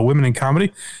episode about women in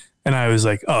comedy. And I was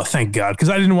like, oh, thank God, because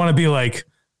I didn't want to be like,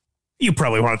 you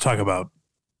probably want to talk about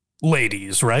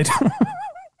ladies, right?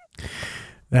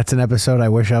 That's an episode I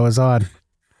wish I was on.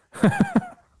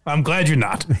 I'm glad you're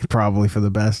not. Probably for the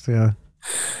best, yeah.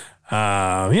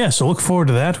 So look forward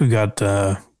to that. We got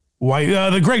the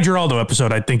Greg Giraldo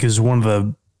episode, I think, is one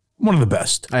of the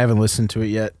best. I haven't listened to it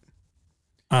yet.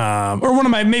 Or one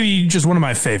of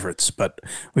my favorites, but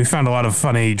we found a lot of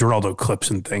funny Giraldo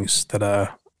clips and things that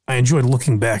I enjoyed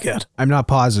looking back at. I'm not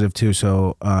positive too,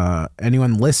 so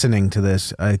anyone listening to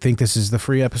this, I think this is the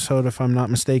free episode if I'm not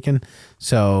mistaken.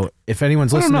 So if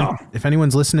anyone's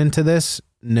listening to this,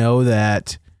 know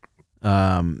that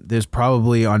there's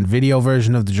probably on video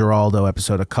version of the Giraldo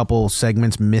episode a couple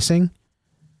segments missing,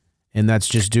 and that's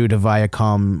just due to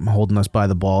Viacom holding us by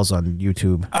the balls on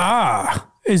YouTube.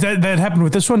 Is that happened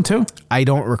with this one too? I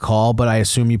don't recall, but I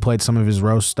assume you played some of his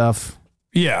roast stuff.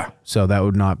 Yeah. So that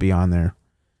would not be on there.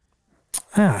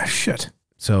 Shit.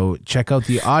 So check out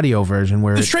the audio version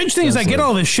where the strange thing is I get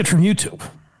all this shit from YouTube.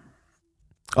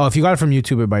 Oh, if you got it from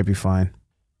YouTube, it might be fine.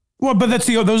 Well, but those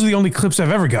are the only clips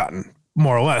I've ever gotten,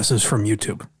 more or less, is from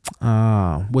YouTube.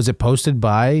 Was it posted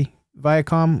by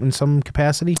Viacom in some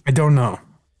capacity? I don't know.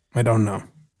 But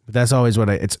that's always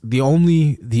it's the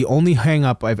only hang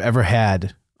up I've ever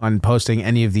had on posting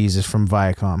any of these is from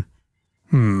Viacom.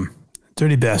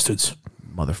 Dirty bastards.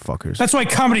 Motherfuckers. That's why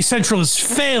Comedy Central is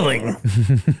failing.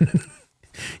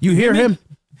 You hear him?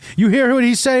 You hear what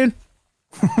he's saying?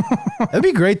 It'd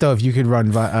be great though if you could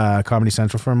run Comedy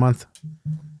Central for a month.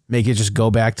 Make it just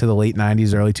go back to the late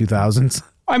 90s, early 2000s.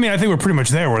 I mean, I think we're pretty much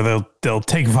there where they'll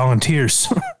take volunteers.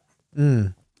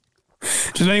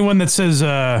 Just anyone that says,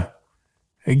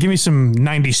 hey, give me some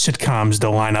 90s sitcoms to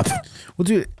line up. Well,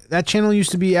 dude, that channel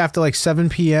used to be after 7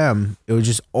 p.m. It would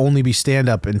just only be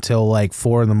stand-up until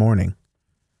 4 in the morning.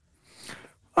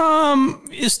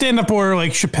 Stand-up or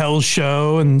Chappelle's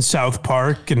Show and South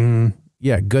Park and...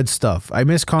 Yeah, good stuff. I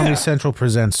miss Comedy Central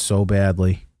Presents so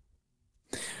badly.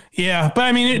 Yeah, but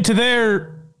I mean, to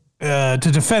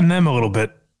defend them a little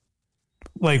bit,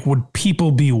 would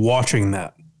people be watching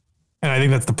that? And I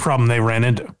think that's the problem they ran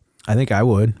into. I think I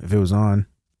would if it was on.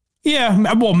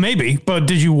 Yeah, well, maybe. But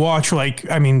did you watch,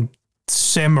 Sam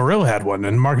Morril had one,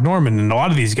 and Mark Norman, and a lot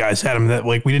of these guys had them that,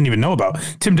 we didn't even know about.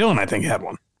 Tim Dillon, I think, had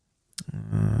one.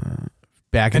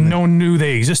 No one knew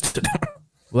they existed.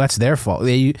 Well, that's their fault.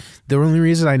 The only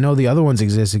reason I know the other ones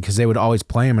existed because they would always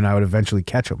play them, and I would eventually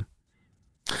catch them.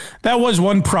 That was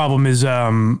one problem is,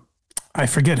 I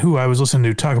forget who I was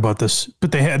listening to talk about this,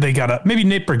 but they got maybe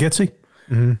Nate Bargatze.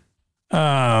 Mm-hmm.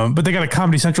 But they got a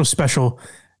Comedy Central special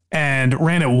and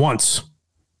ran it once.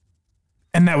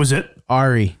 And that was it.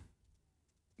 Ari?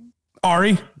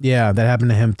 Yeah, that happened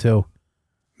to him too.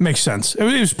 Makes sense. It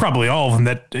was probably all of them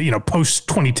that, post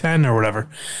 2010 or whatever.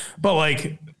 But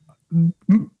like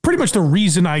pretty much the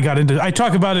reason I got into, I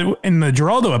talk about it in the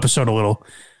Geraldo episode a little,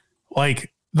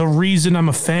 like the reason I'm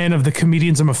a fan of the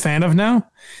comedians I'm a fan of now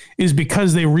is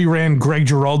because they reran Greg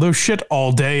Giraldo shit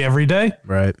all day, every day.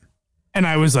 Right. And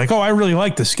I was like, oh, I really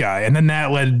like this guy. And then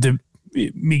that led to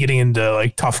me getting into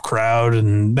like Tough Crowd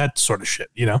and that sort of shit,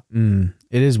 It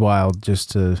is wild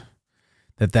just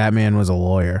that man was a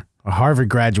lawyer. A Harvard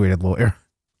graduated lawyer.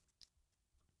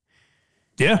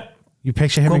 Yeah. You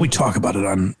picture him. Well, we talk about it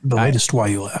on the latest Why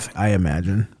You Laughing. I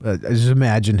imagine. I just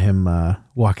imagine him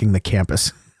walking the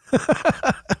campus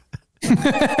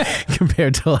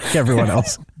compared to like everyone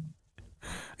else.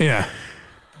 Yeah.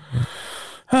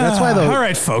 That's why though. All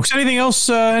right, folks. Anything else?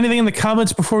 Anything in the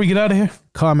comments before we get out of here?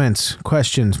 Comments,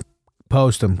 questions,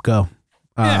 post them. Go.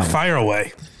 Yeah, fire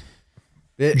away.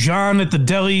 John at the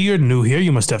deli, you're new here.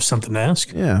 You must have something to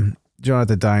ask. Yeah, John at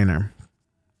the diner.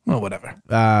 Well, whatever.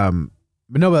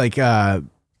 But no, but like,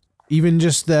 even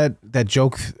just that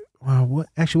joke. What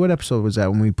episode was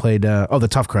that when we played? The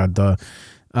Tough Crowd,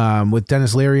 with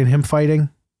Dennis Leary and him fighting.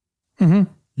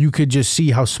 Mm-hmm. You could just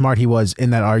see how smart he was in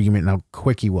that argument and how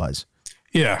quick he was.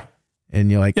 Yeah.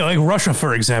 And you're like, like Russia,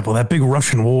 for example, that big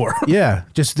Russian war. Yeah,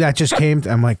 that just came.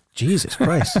 I'm like, Jesus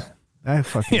Christ.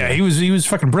 He was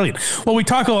fucking brilliant. Well, we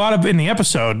talk a lot in the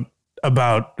episode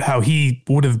about how he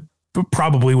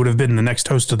probably would have been the next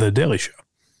host of the Daily Show.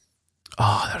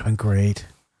 Oh, that would have been great.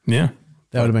 Yeah.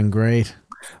 That would have been great.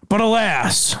 But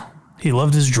alas, he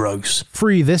loved his drugs.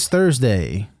 Free this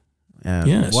Thursday.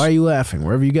 Yes. Why Are You Laughing?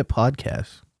 Wherever you get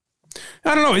podcasts.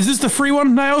 I don't know. Is this the free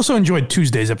one? I also enjoyed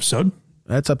Tuesday's episode.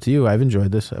 That's up to you. I've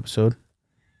enjoyed this episode.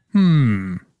 Mike,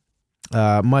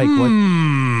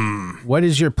 what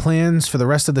is your plans for the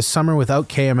rest of the summer without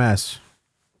KMS?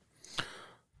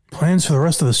 Plans for the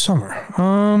rest of the summer?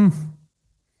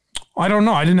 I don't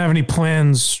know. I didn't have any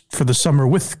plans for the summer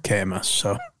with KMS,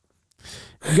 so.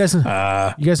 You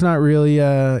guys not really,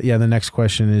 the next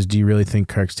question is, do you really think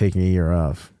Kirk's taking a year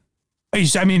off? He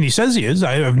says he is.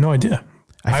 I have no idea.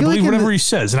 I believe whatever he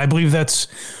says, and I believe that's,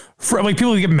 like,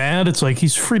 people get mad, it's like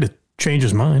he's free to change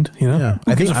his mind, Yeah.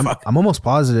 I think I'm almost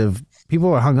positive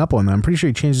people are hung up on that. I'm pretty sure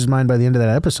he changed his mind by the end of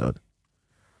that episode.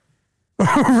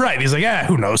 Right. He's like,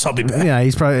 who knows? I'll be back. Yeah,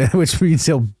 he's probably, which means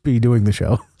he'll be doing the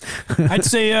show. I'd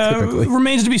say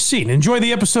remains to be seen. Enjoy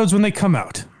the episodes when they come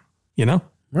out.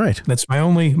 Right. That's my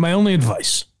only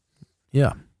advice.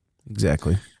 Yeah,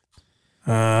 exactly.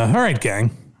 All right,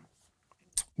 gang.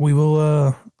 We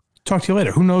will talk to you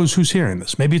later. Who knows who's hearing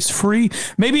this? Maybe it's free.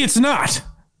 Maybe it's not.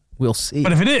 We'll see.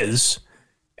 But if it is,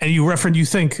 and you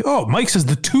think, oh, Mike says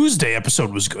the Tuesday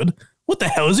episode was good. What the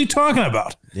hell is he talking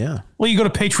about? Yeah. Well, you go to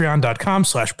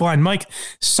patreon.com/blindmike,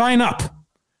 sign up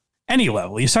any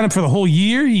level. You sign up for the whole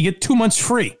year, you get 2 months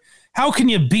free. How can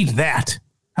you beat that?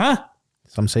 Huh?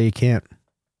 Some say you can't.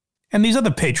 And these other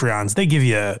Patreons, they give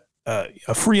you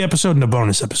a free episode and a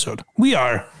bonus episode. We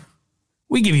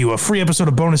give you a free episode,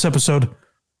 a bonus episode,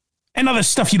 and other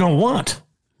stuff you don't want.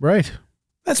 Right.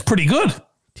 That's pretty good.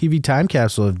 TV time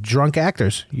capsule of drunk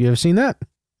actors. You ever seen that?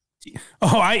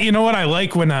 Oh, you know what? I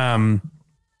like when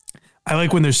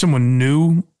there's someone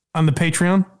new on the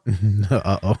Patreon.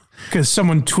 Uh-oh. Because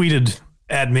someone tweeted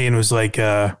at me and was like,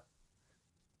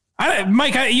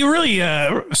 Mike, you're really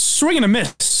swinging a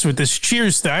miss with this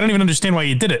Cheers thing. I don't even understand why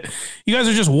you did it. You guys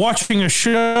are just watching a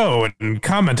show and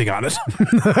commenting on it.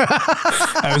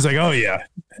 I was like, oh, yeah.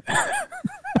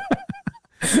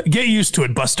 Get used to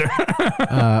it, Buster.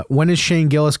 When is Shane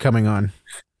Gillis coming on?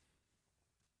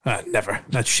 Never.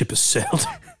 That ship has sailed.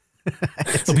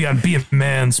 He'll be on Be a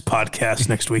Man's podcast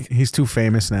next week. He's too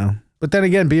famous now. But then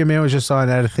again, Be a Man was just on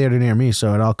at a theater near me,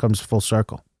 so it all comes full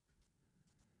circle.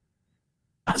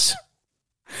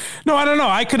 No, I don't know.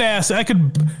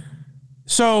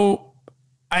 So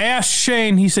I asked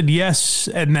Shane, he said yes,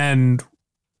 and then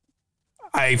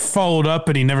I followed up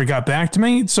and he never got back to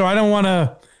me. So I don't want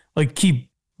to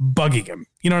keep bugging him.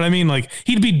 You know what I mean? Like,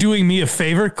 he'd be doing me a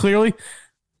favor, clearly,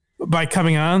 by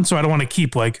coming on. So I don't want to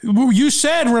keep you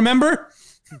said, remember?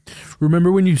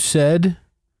 Remember when you said?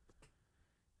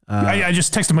 I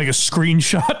just texted him a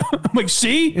screenshot. I'm like,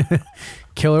 see?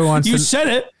 Killer wants you said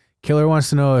it. Killer wants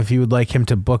to know if you would like him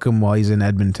to book him while he's in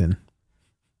Edmonton.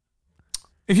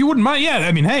 If you wouldn't mind, yeah.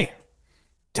 I mean, hey,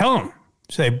 tell him.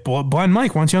 Say, Blind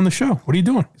Mike wants you on the show. What are you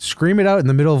doing? Scream it out in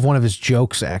the middle of one of his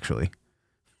jokes, actually.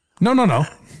 No.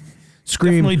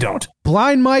 Scream. Definitely don't.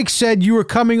 Blind Mike said you were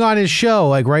coming on his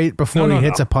show, right before he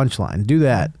hits a punchline. Do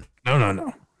that.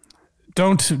 No.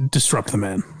 Don't disrupt the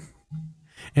man.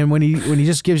 And when he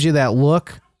just gives you that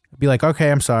look, be like, okay,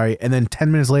 I'm sorry. And then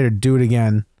 10 minutes later, do it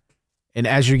again. And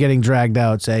as you're getting dragged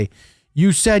out, say,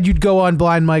 "You said you'd go on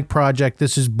Blind Mike Project.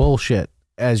 This is bullshit."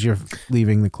 As you're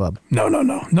leaving the club. No.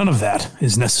 None of that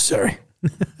is necessary.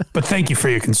 But thank you for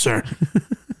your concern.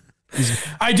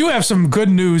 I do have some good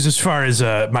news as far as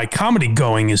my comedy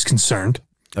going is concerned.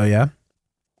 Oh, yeah?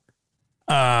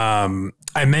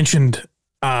 I mentioned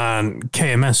on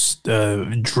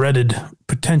KMS dreaded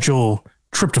potential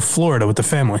trip to Florida with the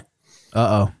family.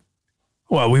 Uh-oh.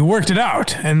 Well, we worked it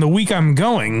out, and the week I'm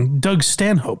going, Doug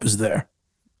Stanhope is there.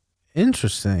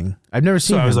 Interesting. I've never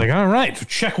seen him. So I was like, all right,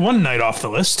 check one night off the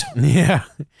list. Yeah.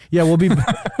 Yeah, we'll be...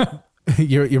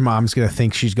 your mom's going to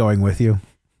think she's going with you.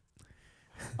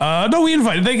 No, we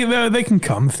invited. They can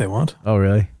come if they want. Oh,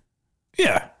 really?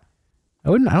 Yeah. I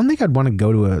don't think I'd want to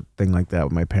go to a thing like that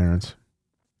with my parents.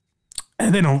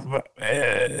 And they don't...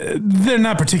 they're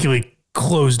not particularly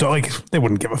closed. Like, they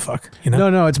wouldn't give a fuck, you know?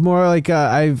 No, it's more like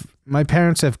my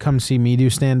parents have come see me do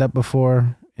stand-up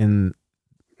before, and...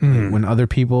 When other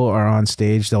people are on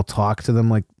stage, they'll talk to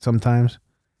them like sometimes.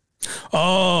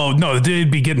 Oh, no, she'd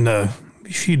be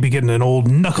getting an old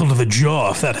knuckle to the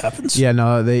jaw if that happens. Yeah,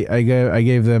 no, I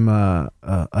gave them a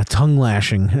tongue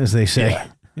lashing, as they say. Yeah.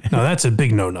 No, that's a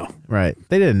big no-no. Right.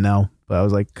 They didn't know, but I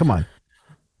was like, come on.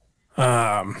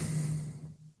 All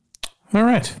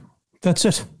right. That's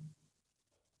it.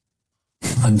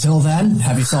 Until then,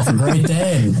 have yourself a great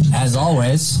day, and as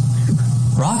always,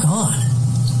 rock on.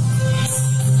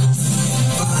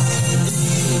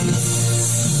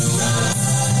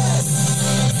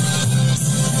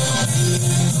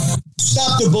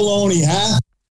 Stop the baloney, huh?